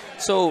though?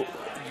 So,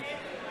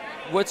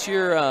 what's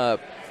your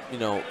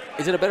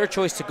is it a better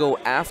choice to go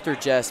after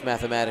Jess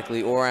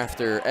mathematically or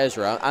after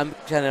Ezra? I'm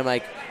kind of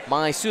like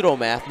my pseudo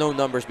math, no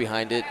numbers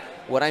behind it.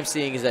 What I'm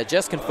seeing is that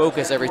Jess can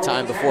focus every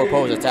time before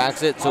Poe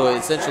attacks it, so it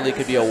essentially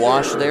could be a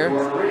wash there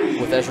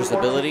with Ezra's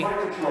ability.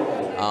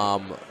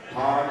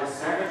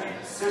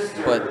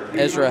 But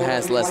Ezra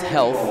has less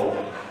health,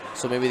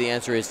 so maybe the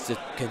answer is to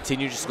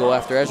continue just go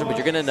after Ezra, but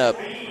you're going to end up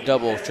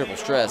double, triple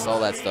stress, all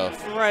that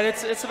stuff. Right,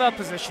 it's about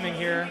positioning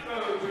here.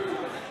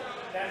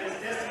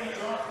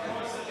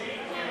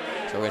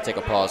 So we're going to take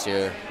a pause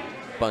here.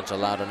 Bunch of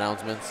loud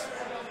announcements.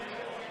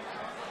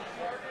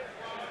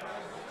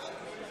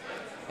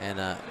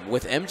 And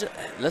with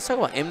let's talk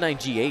about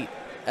M9G8.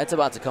 That's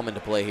about to come into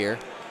play here.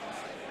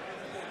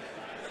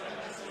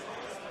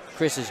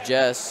 Chris's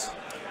Jess.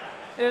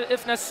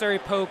 If necessary,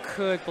 Poe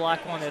could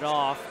black one it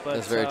off, but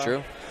that's very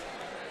true.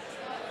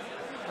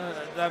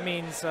 That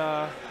means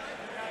no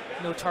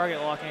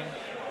target locking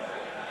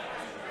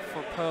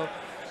for Poe.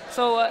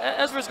 So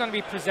Ezra's going to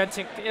be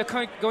presenting,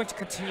 going to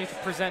continue to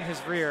present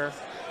his rear.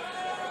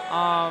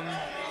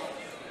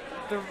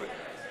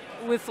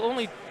 With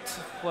only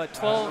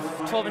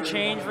 12 and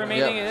change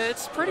remaining,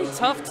 it's pretty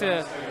tough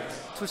to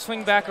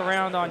swing back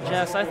around on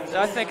Jess.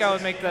 I think I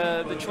would make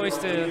the choice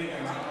to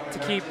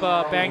keep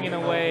banging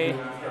away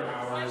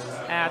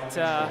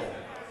at.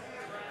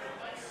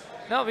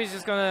 No, he's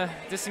just gonna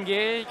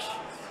disengage.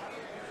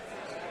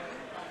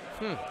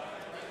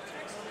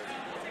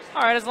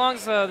 All right, as long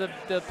as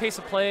the pace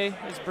of play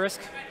is brisk,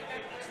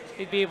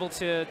 he'd be able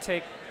to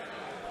take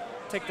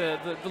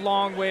the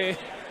long way,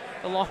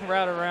 the long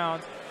route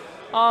around.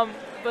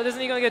 But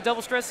isn't he going to get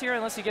double stress here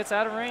unless he gets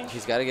out of range?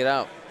 He's got to get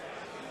out.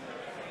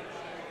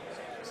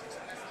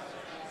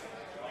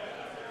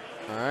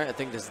 All right, I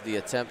think this is the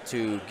attempt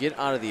to get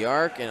out of the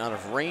arc and out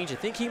of range. I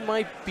think he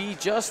might be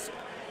just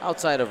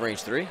outside of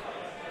range 3.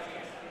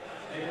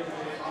 He's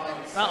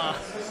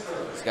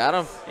got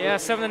him. Yeah,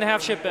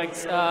 7.5 ship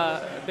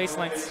base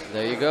lengths.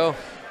 There you go.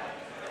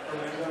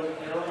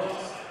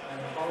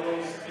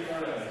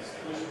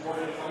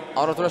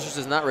 Auto thrusters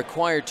is not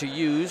required to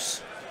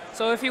use.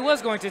 So if he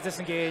was going to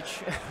disengage,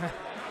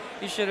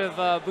 he should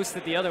have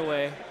boosted the other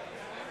way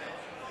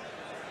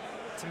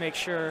to make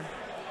sure.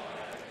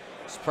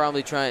 He's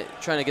probably trying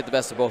to get the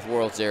best of both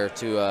worlds there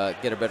to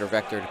get a better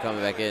vector to come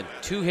back in.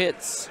 2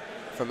 hits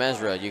from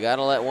Ezra. You got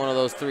to let one of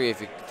those through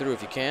if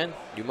you can.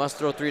 You must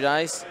throw 3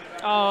 dice.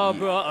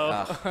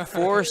 Oh,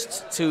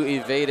 forced to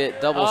evade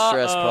it. Double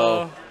stress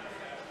Poe.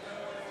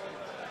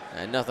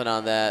 And nothing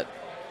on that.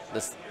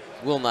 This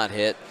will not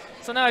hit.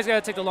 So now he's got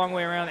to take the long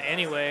way around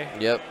anyway.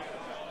 Yep.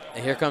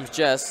 And here comes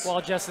Jess.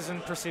 While Jess is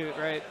in pursuit,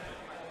 right?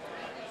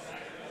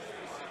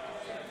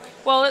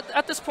 Well,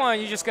 at this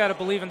point, you just got to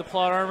believe in the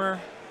plot armor.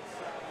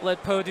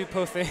 Let Poe do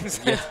Poe things.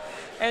 Yeah.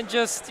 And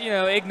just,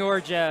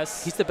 ignore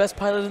Jess. He's the best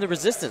pilot in the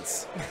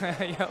Resistance.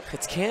 Yep.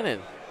 It's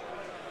canon.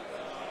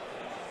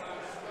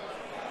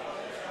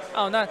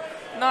 Oh,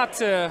 not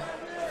to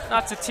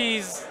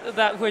tease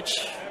that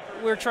which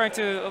we're trying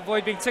to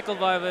avoid being tickled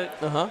by, but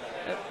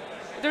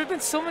there have been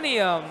so many.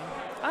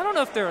 I don't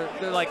know if they're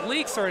like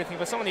leaks or anything,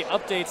 but so many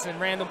updates in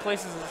random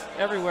places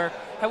everywhere.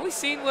 Have we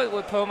seen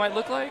what Poe might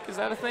look like? Is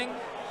that a thing?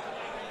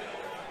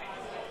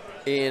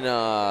 In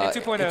 2.0.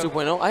 In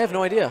 2.0, I have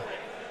no idea.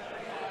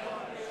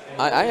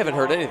 I haven't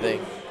heard anything.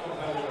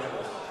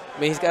 I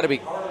mean, he's got to be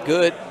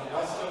good.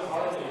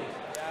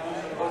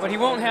 But he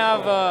won't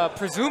have,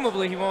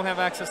 presumably, he won't have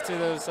access to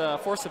those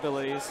force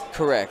abilities.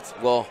 Correct.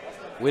 Well,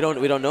 we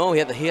don't know. He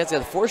has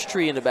got a force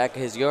tree in the back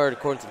of his yard,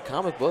 according to the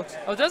comic books.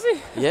 Oh, does he?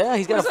 Yeah,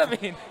 he's got. What does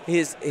that mean?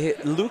 His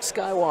Luke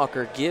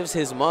Skywalker gives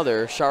his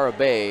mother Shara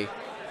Bay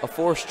a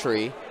force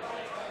tree,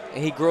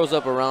 and he grows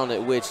up around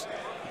it, which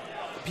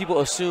people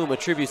assume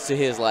attributes to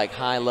his like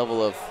high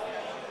level of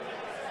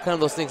kind of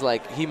those things.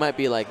 Like he might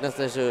be like not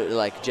necessarily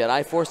like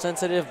Jedi force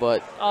sensitive,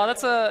 but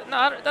That's a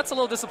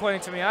little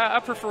disappointing to me. I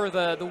prefer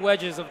the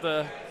wedges of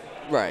the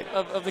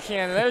of the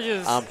cannon. They're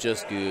just I'm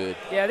just good.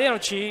 Yeah, they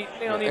don't cheat.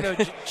 They don't need no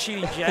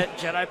cheating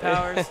Jedi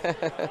powers.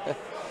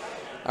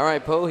 All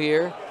right, Poe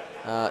here,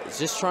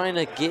 just trying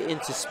to get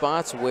into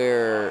spots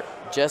where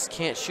Jess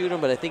can't shoot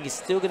him, but I think he's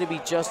still going to be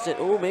Justin.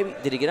 Oh, maybe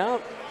did he get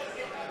out?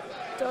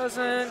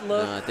 Doesn't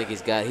look. No, I think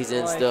he's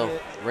in like still.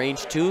 it.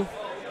 Range 2.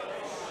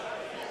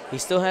 He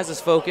still has his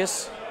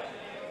focus.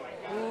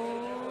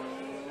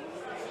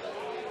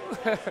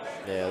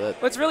 Yeah.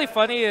 What's really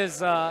funny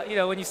is,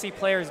 when you see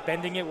players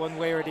bending it one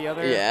way or the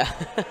other. Yeah.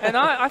 And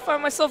I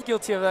find myself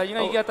guilty of that. You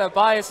know, you got that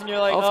bias, and you're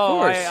like, Of oh,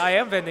 course. I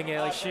am bending it.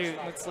 Like, shoot,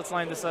 let's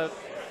line this up.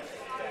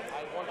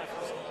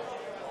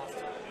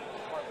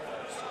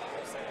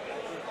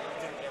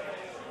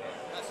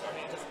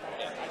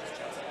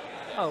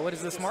 Oh, what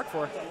is this mark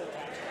for?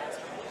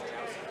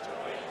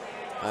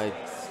 I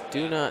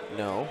do not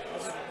know.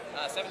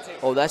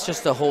 Oh, that's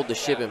just to hold the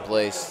ship in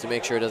place to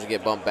make sure it doesn't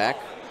get bumped back.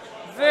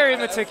 Very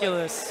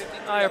meticulous.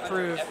 I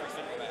approve.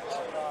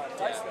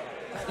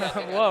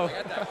 Whoa.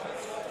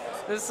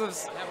 This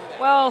was,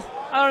 well,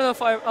 I don't know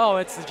if oh,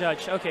 it's the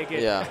judge. Okay,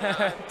 good.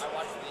 Yeah.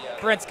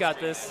 Brent's got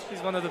this.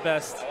 He's one of the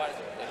best.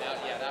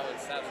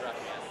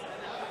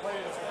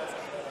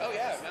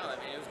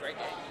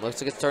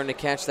 Looks like it's starting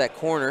to catch that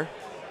corner.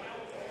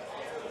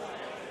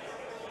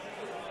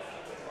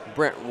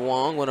 Brent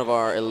Wong, one of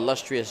our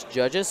illustrious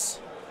judges.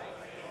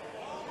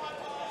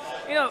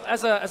 You know,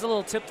 as a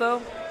little tip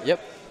though. Yep.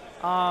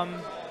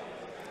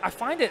 I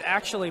find it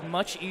actually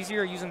much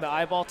easier using the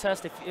eyeball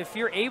test if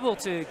you're able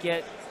to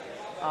get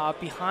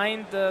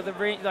behind the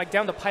range, like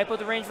down the pipe of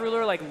the range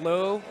ruler, like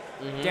low,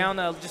 down,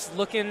 just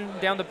looking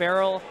down the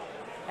barrel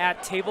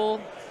at table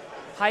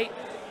height.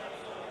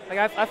 Like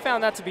I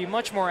found that to be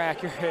much more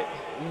accurate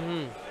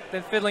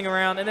than fiddling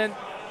around. And then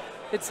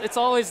it's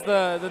always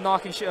the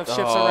knocking of ships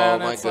around.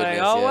 My It's like,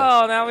 goodness, oh yeah.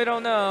 well, now we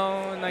don't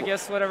know, and I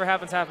guess whatever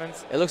happens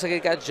happens. It looks like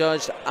it got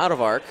judged out of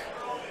arc.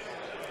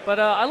 But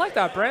I like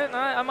that, Brent.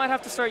 I might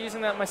have to start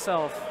using that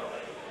myself.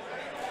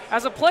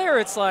 As a player,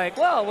 it's like,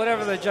 well,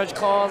 whatever the judge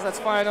calls, that's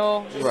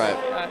final. Right.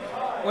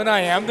 When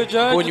I am the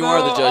judge, When you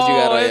are the judge, you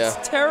gotta,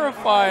 it's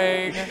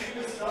terrifying.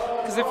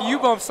 Because if you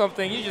bump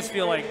something, you just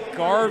feel like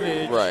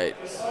garbage. Right.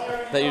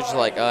 That you're just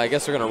like, I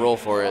guess we're gonna roll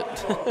for it.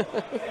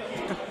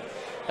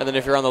 And then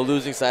if you're on the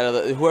losing side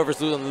of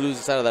whoever's on the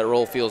losing side of that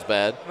roll feels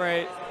bad.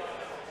 Right.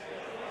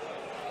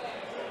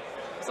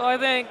 So I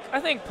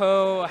think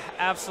Poe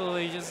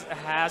absolutely just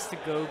has to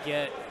go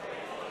get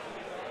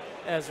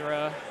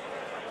Ezra.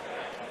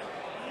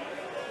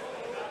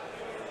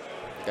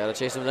 Gotta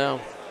chase him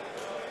down.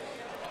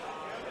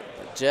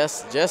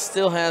 Jess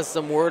still has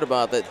some word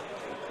about that.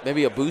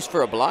 Maybe a boost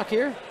for a block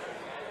here.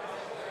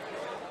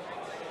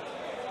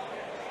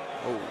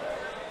 Oh.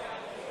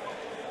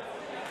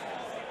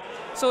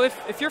 So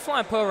if you're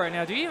flying Poe right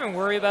now, do you even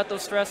worry about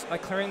those stress,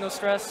 like clearing those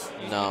stress?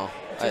 No.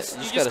 You You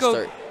just gotta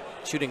start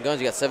shooting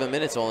guns. You got 7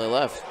 minutes only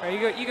left. All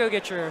right, you go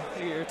get your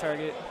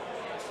target.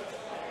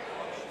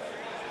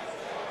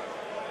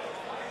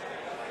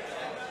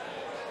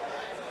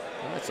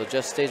 All right, so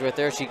Jess stays right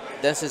there. She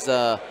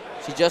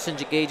just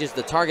engages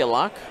the target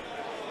lock.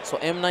 So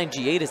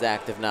M9G8 is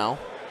active now,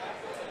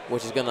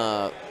 which is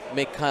gonna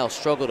make Kyle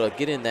struggle to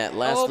get in that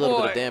last little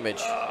bit of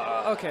damage.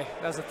 Okay,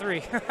 that was a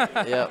 3.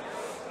 Yep.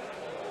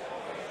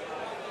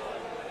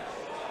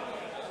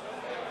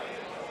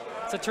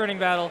 It's a turning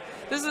battle.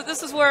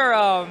 This is where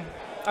I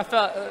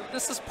felt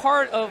this is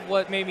part of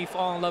what made me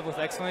fall in love with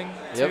X-Wing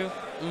too.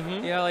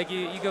 Yep. Yeah, like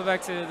you go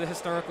back to the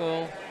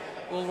historical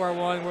World War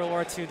I, World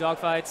War II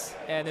dogfights,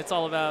 and it's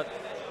all about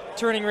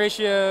turning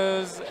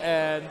ratios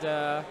and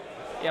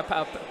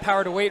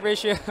power to weight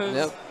ratios.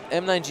 Yep.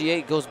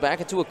 M9G8 goes back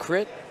into a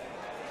crit.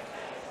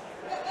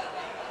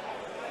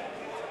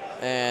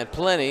 And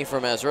plenty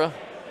from Ezra.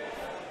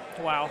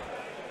 Wow.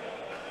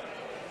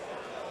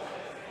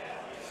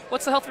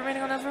 What's the health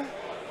remaining on Ezra?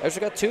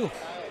 Ezra got 2. I'm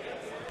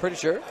pretty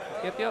sure.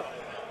 Yep.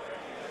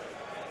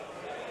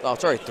 Oh,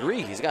 sorry,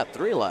 3. He's got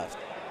 3 left.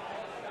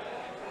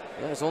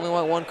 Yeah, there's only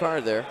one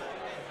card there.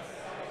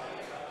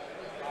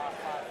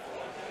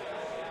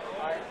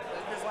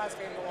 His last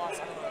game to loss,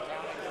 I don't know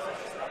counting.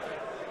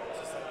 It's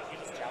just like he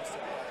just jousted.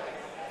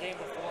 Game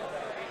before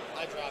that,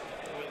 I dropped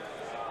it.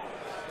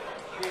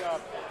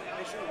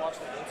 Make sure you watch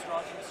the game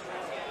Squadron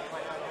stream. You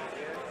might not be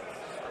here.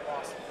 I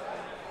lost it.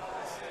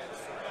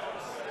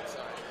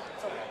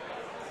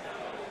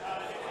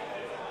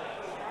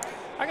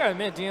 I gotta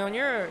admit, Dion,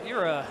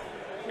 you're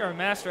You're a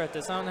master at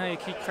this. I don't know how you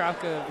keep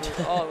track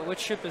of which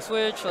ship is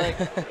which, like,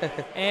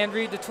 and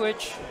read the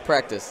Twitch.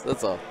 Practice.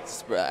 That's all.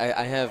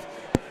 I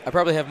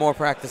probably have more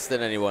practice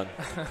than anyone.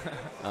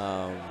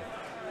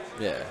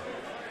 Yeah,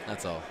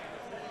 that's all.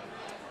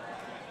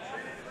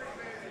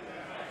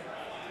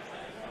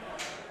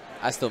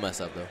 I still mess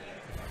up though,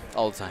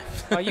 all the time.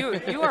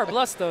 You are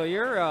blessed though.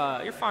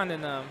 You're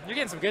finding you're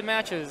getting some good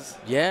matches.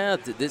 Yeah,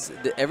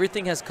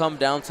 everything has come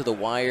down to the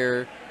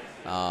wire.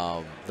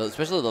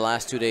 Especially the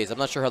last 2 days. I'm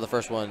not sure how the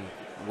first one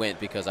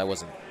went because I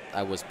was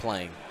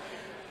playing,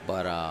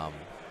 but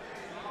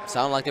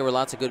sounded like there were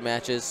lots of good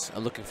matches.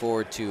 I'm looking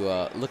forward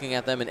to looking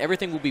at them, and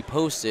everything will be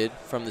posted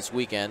from this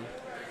weekend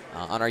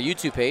on our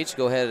YouTube page.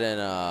 Go ahead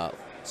and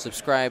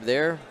subscribe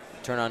there.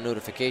 Turn on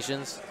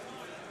notifications.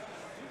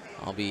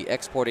 I'll be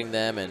exporting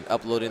them and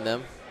uploading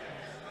them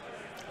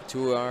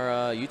to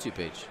our YouTube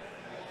page.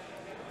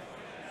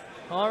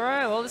 All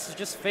right, well, this is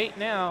just fate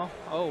now.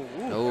 Oh,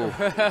 oh,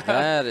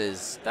 that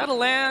is... That'll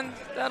land.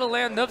 That'll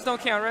land. Nubs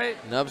don't count, right?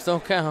 Nubs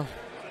don't count.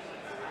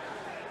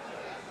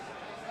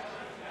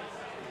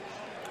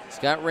 He's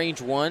got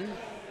range 1.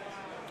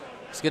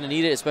 He's going to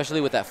need it,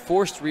 especially with that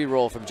forced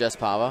reroll from Jess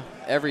Pava.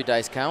 Every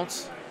dice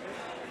counts.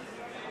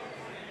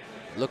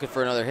 Looking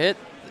for another hit.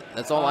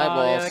 That's all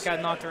eyeballs. Yeah, that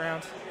got knocked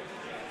around.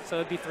 So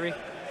it'd be 3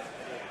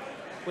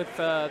 with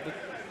the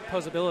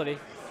posability.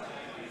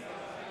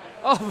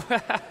 Oh,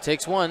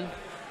 takes 1.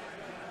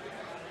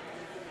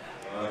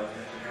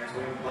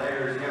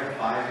 Players, you have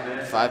 5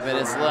 minutes. 5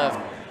 minutes left.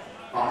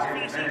 5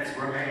 minutes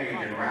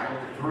remain in round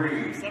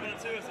 3. 7-2, so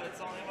it's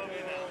only what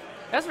we know.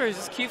 That's where he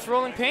just keeps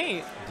rolling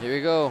paint. Here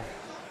we go.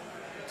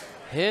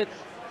 Hit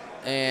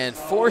and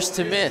forced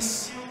to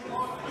miss.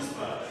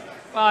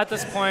 Well, at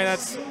this point,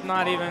 that's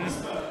not even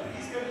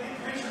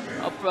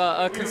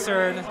a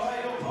concern.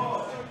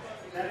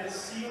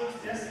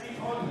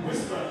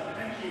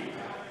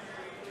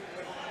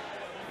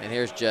 And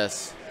here's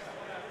Jess.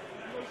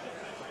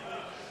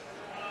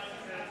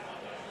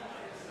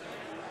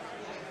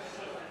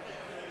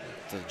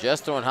 So Jess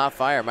throwing hot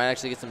fire. Might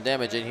actually get some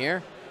damage in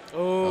here.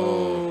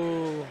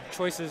 Oh,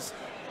 choices.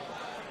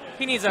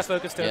 He needs that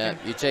focus token.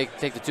 Yeah, you take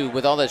the 2.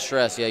 With all that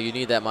stress, yeah, you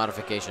need that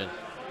modification.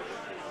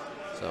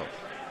 So.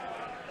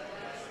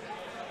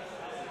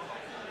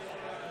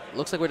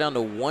 Looks like we're down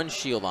to 1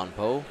 shield on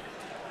Poe.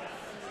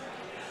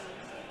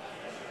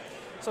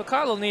 So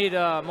Kyle will need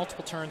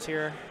multiple turns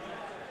here.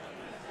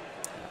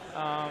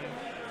 Yeah,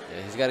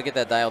 he's got to get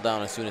that dial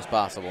down as soon as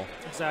possible.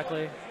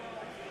 Exactly.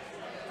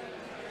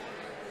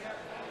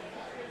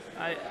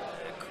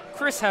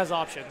 Chris has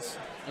options.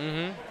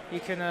 Mm-hmm. He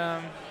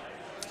can.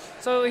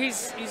 So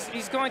he's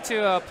going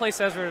to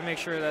place Ezra to make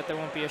sure that there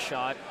won't be a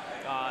shot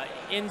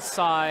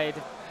inside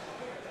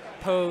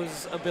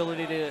Poe's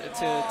ability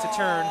to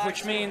turn,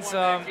 which means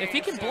if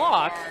he can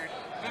block,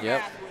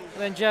 yep,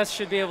 then Jess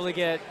should be able to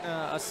get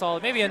a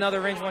solid, maybe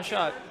another range 1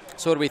 shot.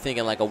 So what are we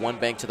thinking, like a 1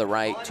 bank to the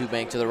right, 2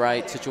 bank to the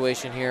right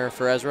situation here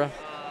for Ezra?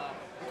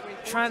 I'm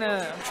trying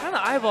to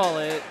eyeball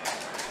it.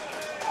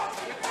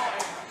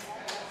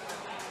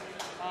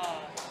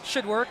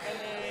 Should work. And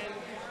then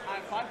I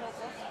have 5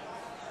 health left.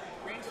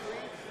 Range 3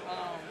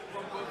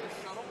 from both the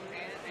shuttle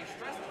and a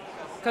stress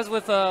test. Because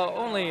with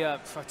only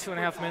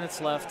 2.5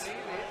 minutes left,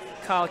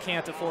 Kyle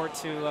can't afford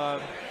to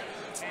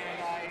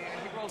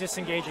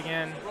disengage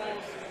again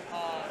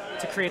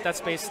to create that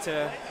space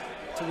to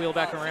wheel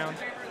back around.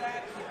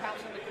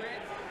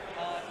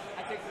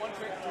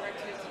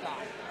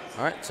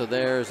 All right, so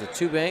there's a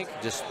 2 bank,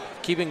 just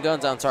keeping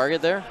guns on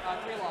target there.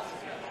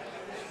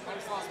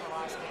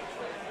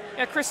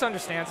 Yeah, Chris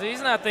understands it.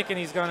 He's not thinking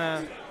he's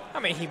gonna. I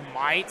mean, he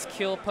might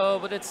kill Poe,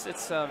 but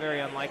it's very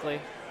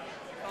unlikely.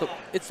 So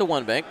it's the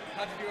 1 bank.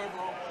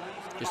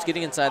 Just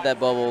getting inside that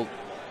bubble.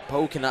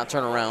 Poe cannot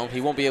turn around.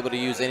 He won't be able to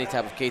use any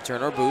type of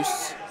K-turn or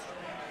boosts.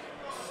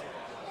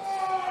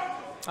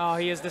 Oh,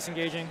 he is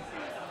disengaging.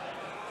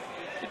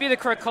 It'd be the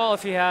correct call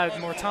if he had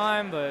more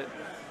time, but.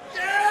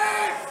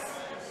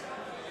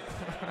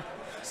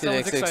 See the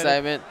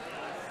excitement.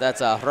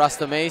 That's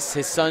Rasta Mace.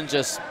 His son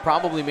just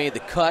probably made the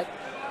cut.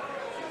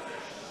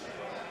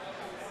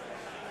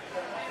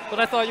 But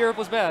I thought Europe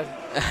was bad.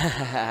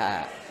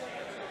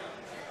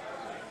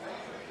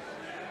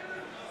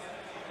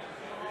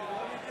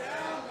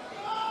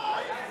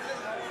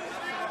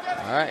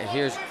 All right,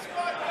 here's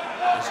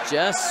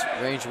Jess,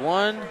 range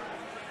 1.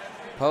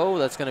 Poe,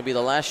 that's going to be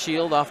the last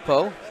shield off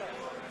Poe.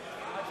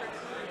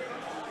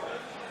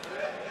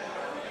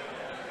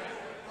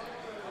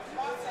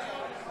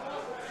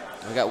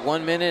 We got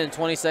 1 minute and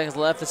 20 seconds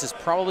left. This is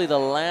probably the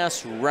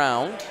last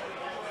round.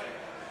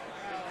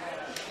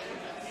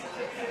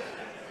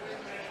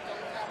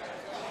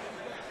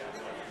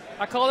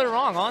 I called it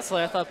wrong,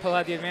 honestly. I thought Poe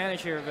had the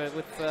advantage here, but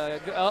with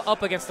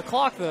up against the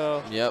clock,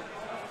 though. Yep.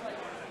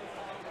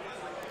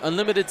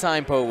 Unlimited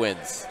time, Poe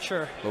wins.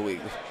 Sure. But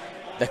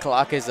the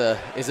clock is a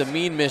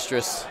mean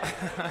mistress.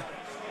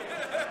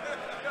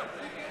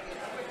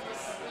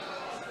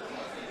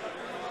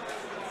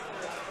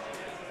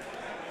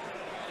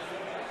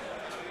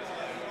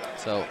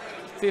 So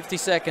 50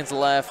 seconds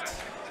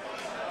left.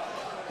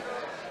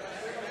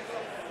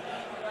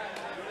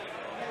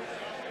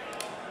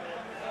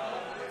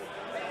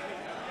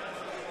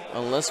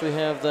 unless we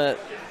have that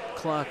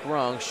clock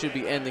wrong, should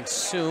be ending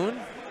soon.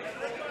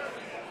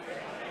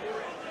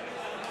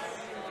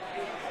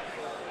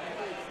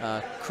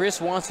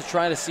 Chris wants to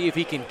try to see if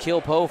he can kill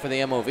Poe for the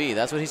MOV.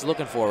 That's what he's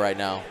looking for right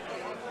now.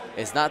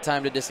 It's not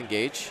time to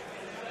disengage.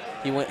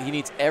 He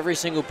needs every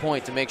single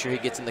point to make sure he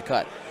gets in the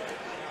cut.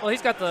 Well,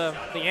 he's got the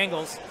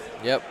angles.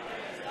 Yep.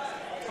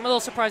 I'm a little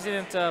surprised he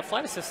didn't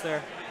flight assist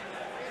there.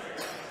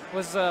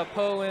 Was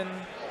Poe in?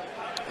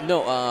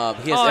 No,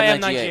 he has M98.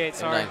 M98,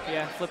 sorry. M9.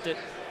 Yeah, flipped it.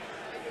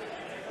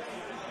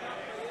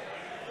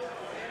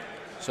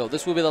 So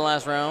this will be the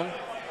last round.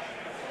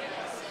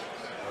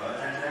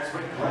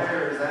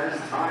 Players, that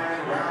is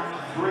time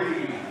round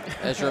 3.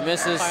 Ezra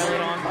misses.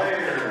 Pilot on.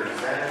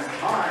 Players, that is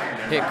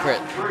time Hit crit.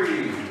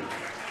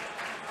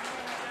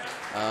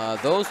 round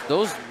 3.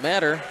 Those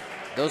matter.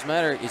 Those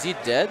matter. Is he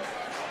dead?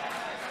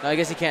 No, I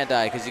guess he can't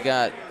die because he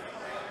got.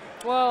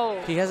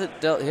 Well, He has to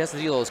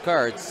deal those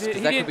cards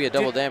because that could be a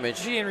double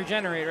damage. He didn't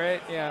regenerate,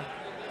 right? Yeah.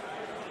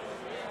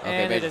 Okay,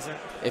 And maybe. it isn't.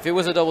 If it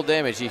was a double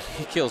damage, he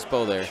kills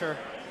Poe there. Sure.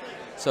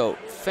 So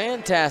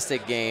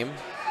fantastic game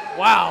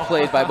Wow.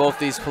 played by both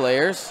these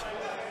players.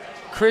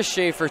 Chris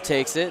Schafer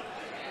takes it.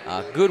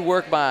 Good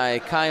work by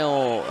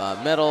Kyle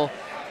Meidell.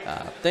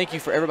 Thank you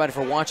for everybody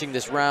for watching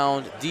this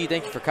round. Dee,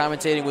 thank you for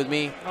commentating with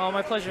me. Oh,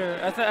 my pleasure.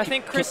 I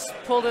think Chris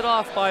pulled it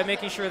off by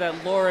making sure that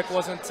Lorik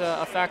wasn't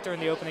a factor in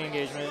the opening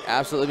engagement.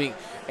 Absolutely.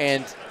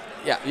 And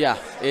yeah,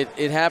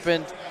 it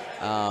happened.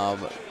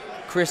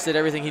 Chris did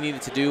everything he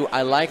needed to do.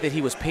 I like that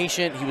he was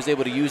patient. He was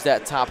able to use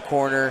that top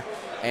corner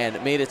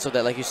and made it so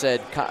that, like you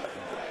said,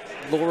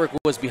 Lorik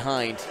was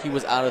behind. He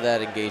was out of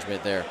that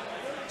engagement there.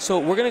 So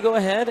we're going to go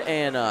ahead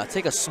and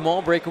take a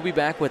small break. We'll be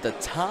back with a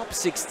top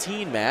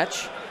 16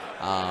 match.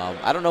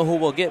 I don't know who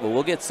we'll get, but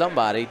we'll get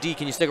somebody. Dee,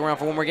 can you stick around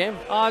for one more game?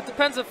 It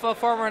depends if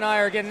Farmer and I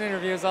are getting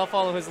interviews. I'll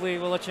follow his lead.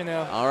 We'll let you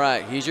know. All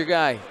right, he's your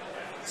guy.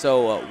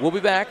 So we'll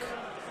be back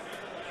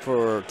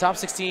for Top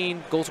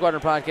 16 Gold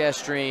Squadron podcast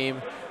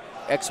stream,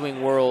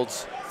 X-Wing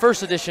Worlds,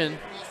 first edition,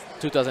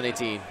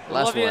 2018.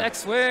 Last Love you, one.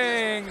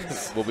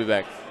 X-Wings. We'll be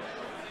back.